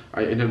yeah,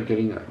 I ended up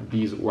getting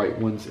these white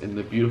ones in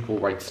the beautiful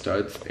white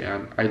studs,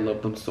 and I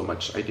love them so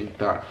much. I think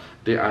that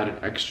they add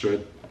an extra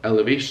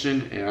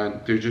elevation,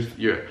 and they're just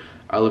your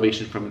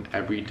elevation from an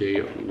everyday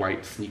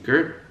white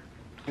sneaker.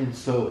 And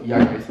so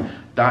yeah guys,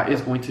 that is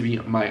going to be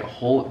my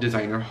whole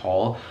designer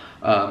haul.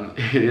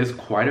 It is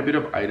quite a bit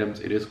of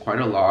items, it is quite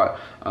a lot,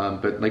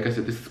 but like I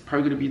said, this is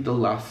probably going to be the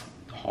last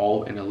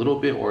haul in a little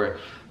bit, or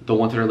the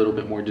ones that are a little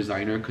bit more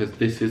designer, because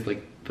this is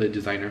like the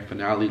designer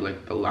finale,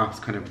 like the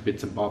last kind of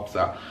bits and bobs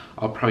that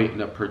I'll probably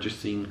end up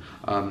purchasing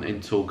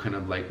until kind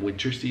of like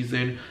winter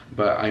season.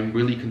 But I'm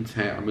really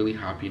content, I'm really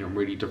happy, and I'm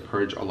ready to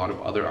purge a lot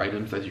of other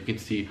items. As you can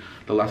see,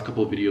 the last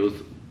couple of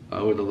videos,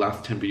 or the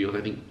last 10 videos,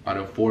 I think out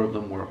of 4 of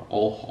them were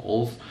all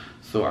hauls.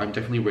 So I'm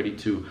definitely ready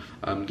to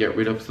get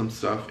rid of some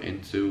stuff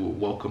and to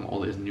welcome all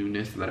this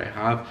newness that I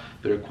have.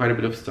 There are quite a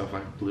bit of stuff. I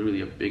have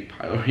literally a big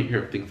pile right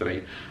here of things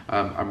that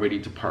I'm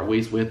ready to part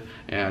ways with.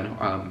 And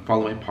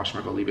follow my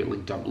Poshmark, I'll leave it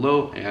linked down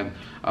below. And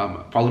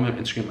follow me on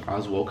Instagram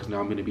as well, because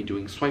now I'm going to be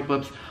doing swipe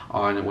ups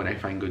on when I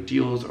find good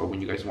deals, or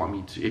when you guys want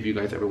me to, if you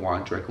guys ever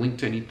want a direct link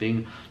to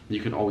anything,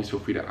 you can always feel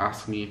free to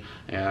ask me.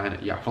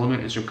 And yeah, follow me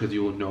on Instagram, because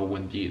you will know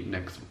when the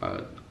next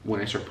when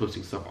I start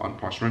posting stuff on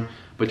Poshmark,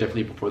 but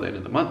definitely before the end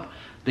of the month.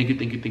 Thank you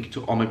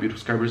to all my beautiful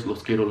subscribers.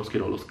 Los quiero, los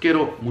quiero, los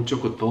quiero mucho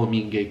con todo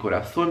mi gay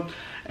corazón.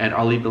 And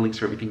I'll leave the links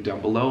for everything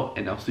down below,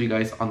 and I'll see you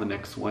guys on the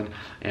next one.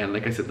 And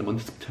like I said, the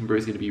month of September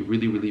is going to be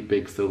really, really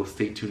big, so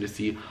stay tuned to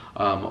see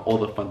all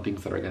the fun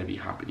things that are going to be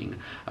happening.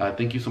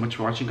 Thank you so much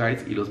for watching,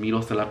 guys, y los miro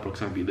hasta la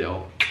próxima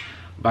video.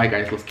 Bye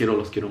guys, los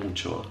quiero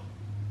mucho.